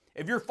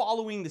 If you're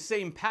following the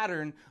same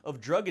pattern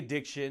of drug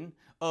addiction,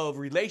 of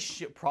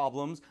relationship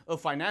problems, of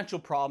financial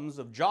problems,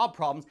 of job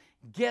problems,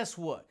 guess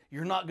what?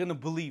 You're not going to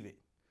believe it.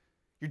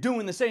 You're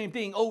doing the same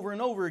thing over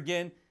and over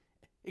again,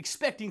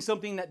 expecting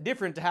something that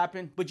different to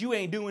happen, but you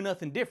ain't doing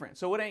nothing different,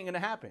 so it ain't going to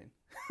happen.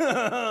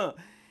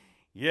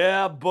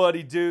 Yeah,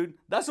 buddy, dude.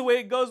 That's the way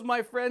it goes,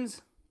 my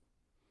friends.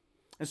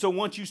 And so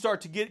once you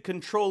start to get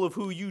control of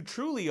who you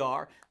truly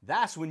are,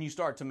 that's when you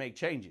start to make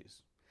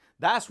changes.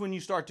 That's when you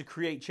start to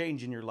create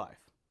change in your life.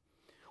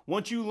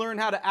 Once you learn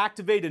how to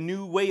activate a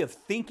new way of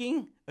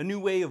thinking, a new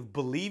way of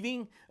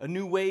believing, a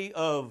new way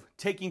of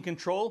taking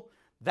control,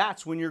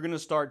 that's when you're going to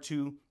start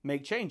to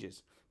make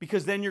changes.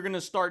 Because then you're going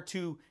to start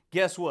to,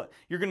 guess what?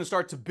 You're going to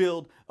start to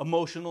build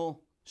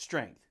emotional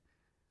strength,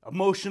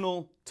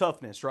 emotional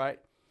toughness, right?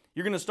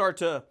 You're going to start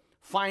to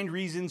find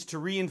reasons to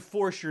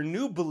reinforce your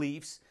new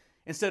beliefs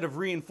instead of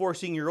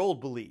reinforcing your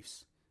old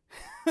beliefs.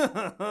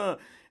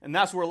 And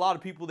that's where a lot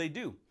of people, they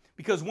do.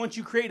 Because once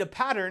you create a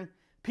pattern,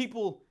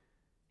 people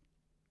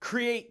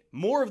create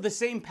more of the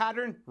same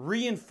pattern,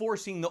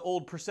 reinforcing the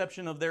old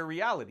perception of their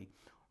reality,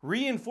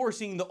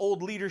 reinforcing the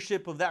old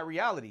leadership of that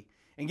reality.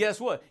 And guess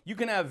what? You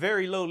can have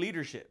very low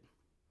leadership.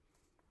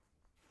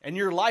 And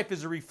your life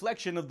is a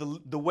reflection of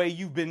the way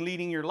you've been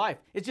leading your life.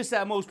 It's just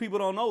that most people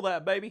don't know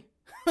that, baby.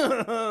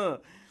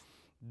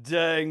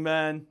 Dang,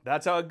 man.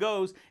 That's how it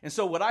goes. And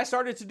so what I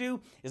started to do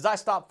is I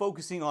stopped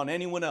focusing on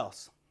anyone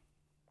else.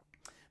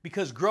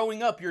 Because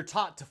growing up, you're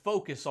taught to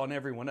focus on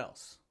everyone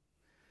else.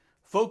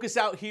 Focus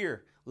out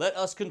here. Let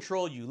us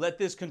control you. Let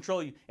this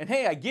control you. And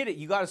hey, I get it.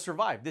 You got to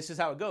survive. This is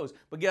how it goes.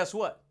 But guess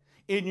what?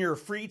 In your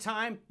free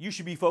time, you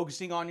should be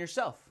focusing on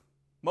yourself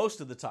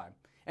most of the time.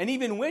 And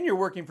even when you're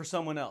working for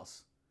someone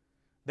else,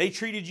 they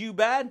treated you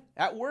bad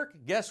at work.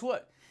 Guess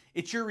what?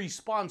 It's your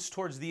response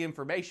towards the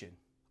information.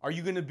 Are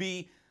you going to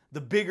be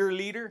the bigger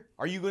leader?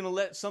 Are you going to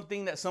let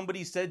something that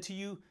somebody said to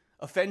you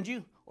offend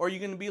you? Or are you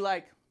going to be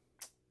like,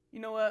 you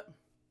know what?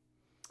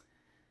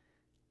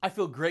 I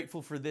feel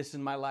grateful for this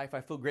in my life.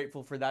 I feel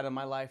grateful for that in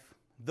my life.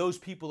 Those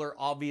people are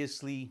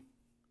obviously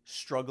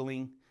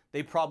struggling.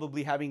 They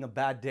probably having a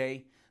bad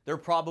day. They're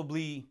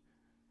probably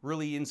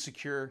really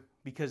insecure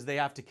because they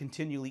have to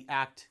continually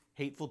act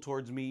hateful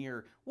towards me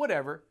or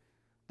whatever.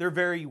 They're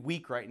very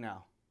weak right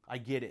now. I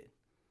get it.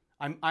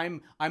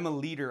 I'm a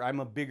leader. I'm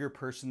a bigger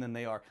person than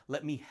they are.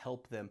 Let me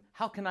help them.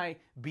 How can I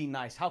be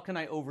nice? How can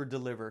I over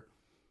deliver?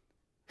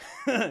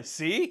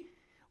 See?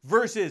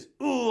 Versus,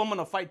 ooh, I'm going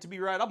to fight to be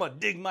right. I'm going to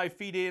dig my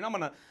feet in. I'm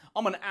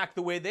going to act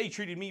the way they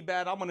treated me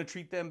bad. I'm going to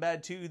treat them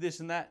bad too,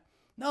 this and that.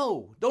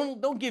 No,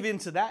 don't give in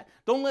to that.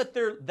 Don't let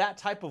that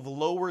type of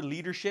lower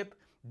leadership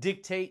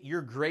dictate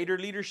your greater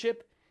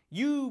leadership.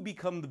 You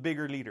become the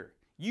bigger leader.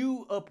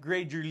 You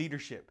upgrade your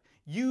leadership.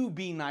 You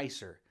be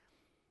nicer.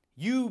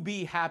 You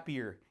be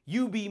happier.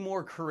 You be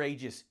more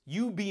courageous.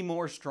 You be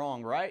more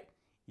strong, right?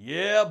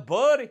 Yeah,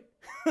 buddy.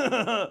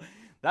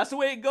 That's the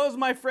way it goes,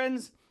 my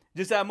friends.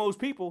 Just that most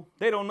people,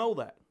 they don't know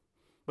that.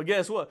 But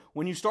guess what?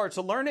 When you start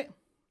to learn it,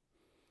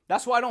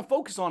 that's why I don't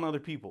focus on other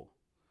people.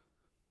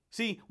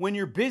 See, when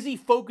you're busy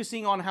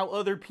focusing on how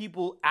other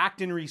people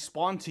act and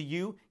respond to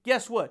you,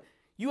 guess what?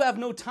 You have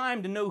no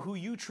time to know who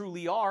you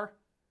truly are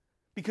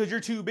because you're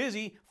too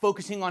busy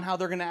focusing on how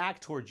they're going to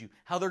act towards you.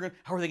 How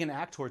are they going to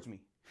act towards me?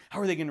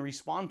 How are they going to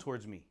respond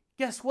towards me?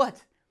 Guess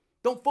what?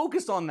 Don't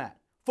focus on that.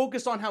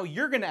 Focus on how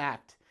you're going to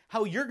act,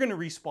 how you're going to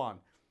respond.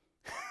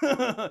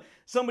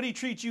 Somebody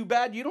treats you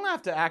bad, you don't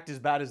have to act as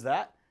bad as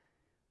that.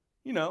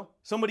 You know,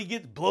 somebody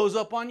blows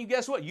up on you,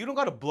 guess what? You don't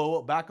got to blow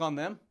up back on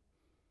them.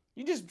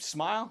 You just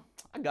smile.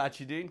 I got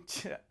you, dude.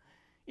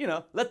 You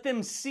know, let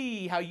them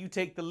see how you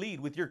take the lead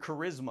with your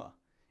charisma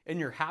and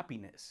your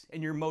happiness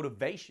and your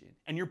motivation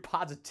and your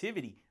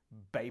positivity,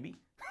 baby.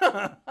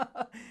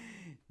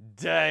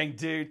 Dang,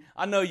 dude.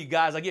 I know you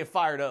guys. I get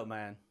fired up,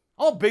 man.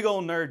 I'm a big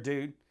old nerd,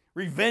 dude.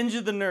 Revenge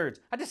of the nerds.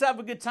 I just have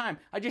a good time.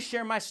 I just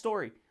share my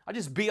story. I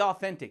just be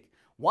authentic.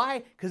 Why?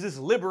 Because it's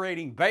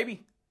liberating,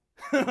 baby.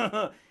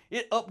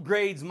 It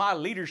upgrades my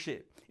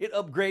leadership. It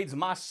upgrades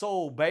my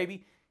soul,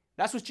 baby.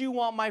 That's what you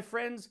want, my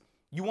friends.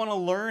 You want to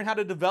learn how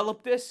to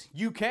develop this?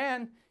 You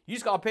can. You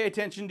just got to pay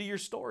attention to your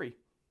story.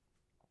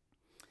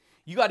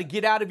 You got to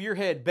get out of your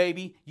head,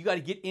 baby. You got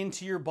to get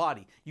into your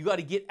body. You got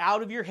to get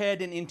out of your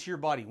head and into your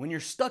body. When you're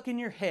stuck in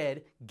your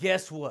head,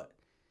 guess what?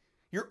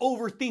 You're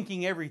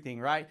overthinking everything,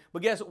 right?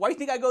 But guess what? Why do you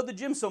think I go to the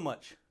gym so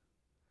much?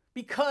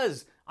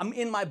 Because I'm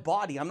in my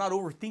body. I'm not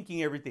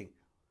overthinking everything.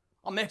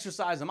 I'm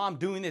exercising. I'm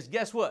doing this.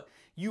 Guess what?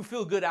 You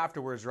feel good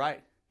afterwards,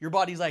 right? Your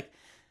body's like,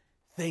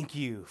 thank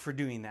you for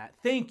doing that.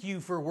 Thank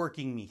you for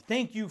working me.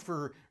 Thank you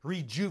for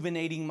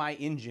rejuvenating my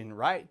engine,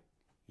 right?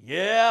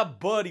 Yeah,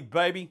 buddy,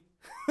 baby.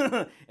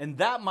 And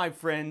that, my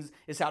friends,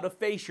 is how to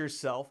face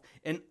yourself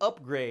and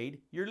upgrade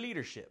your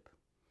leadership.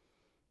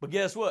 But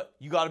guess what?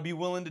 You got to be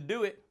willing to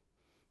do it,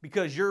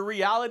 because your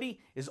reality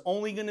is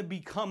only going to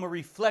become a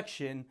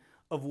reflection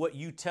of what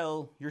you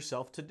tell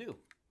yourself to do.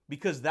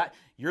 Because that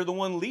you're the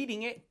one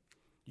leading it.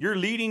 You're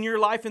leading your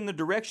life in the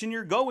direction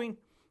you're going.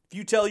 If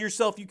you tell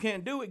yourself you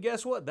can't do it,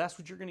 guess what? That's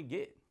what you're going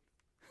to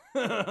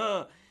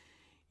get.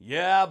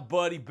 Yeah,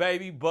 buddy,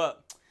 baby.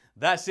 But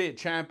that's it,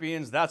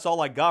 champions. That's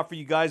all I got for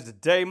you guys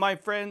today, my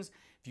friends.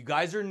 If you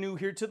guys are new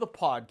here to the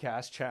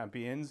podcast,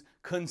 champions,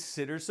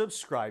 consider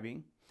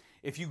subscribing.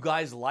 If you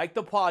guys like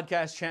the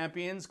podcast,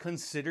 champions,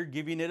 consider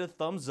giving it a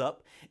thumbs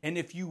up. And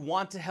if you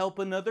want to help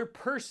another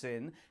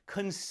person,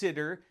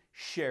 consider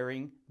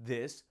sharing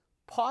this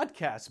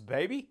podcast,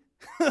 baby.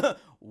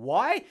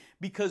 Why?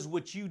 Because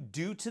what you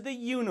do to the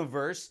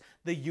universe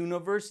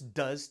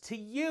does to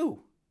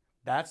you.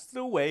 That's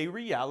the way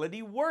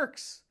reality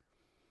works.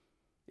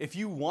 If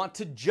you want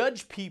to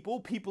judge people,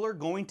 people are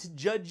going to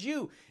judge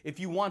you. If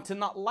you want to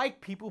not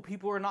like people,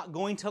 people are not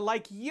going to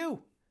like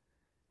you.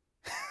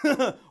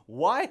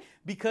 Why?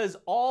 Because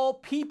all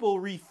people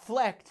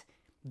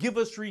give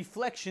us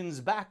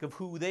reflections back of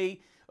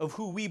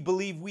who we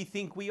believe we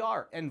think we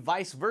are, and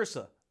vice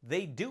versa.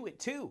 They do it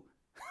too.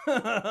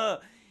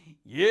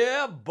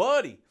 Yeah,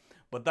 buddy.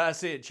 But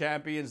that's it,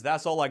 champions.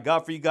 That's all I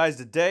got for you guys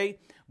today.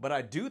 But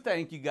I do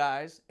thank you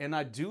guys, and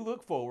I do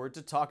look forward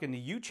to talking to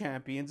you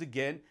champions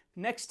again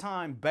next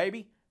time,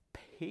 baby.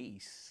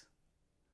 Peace.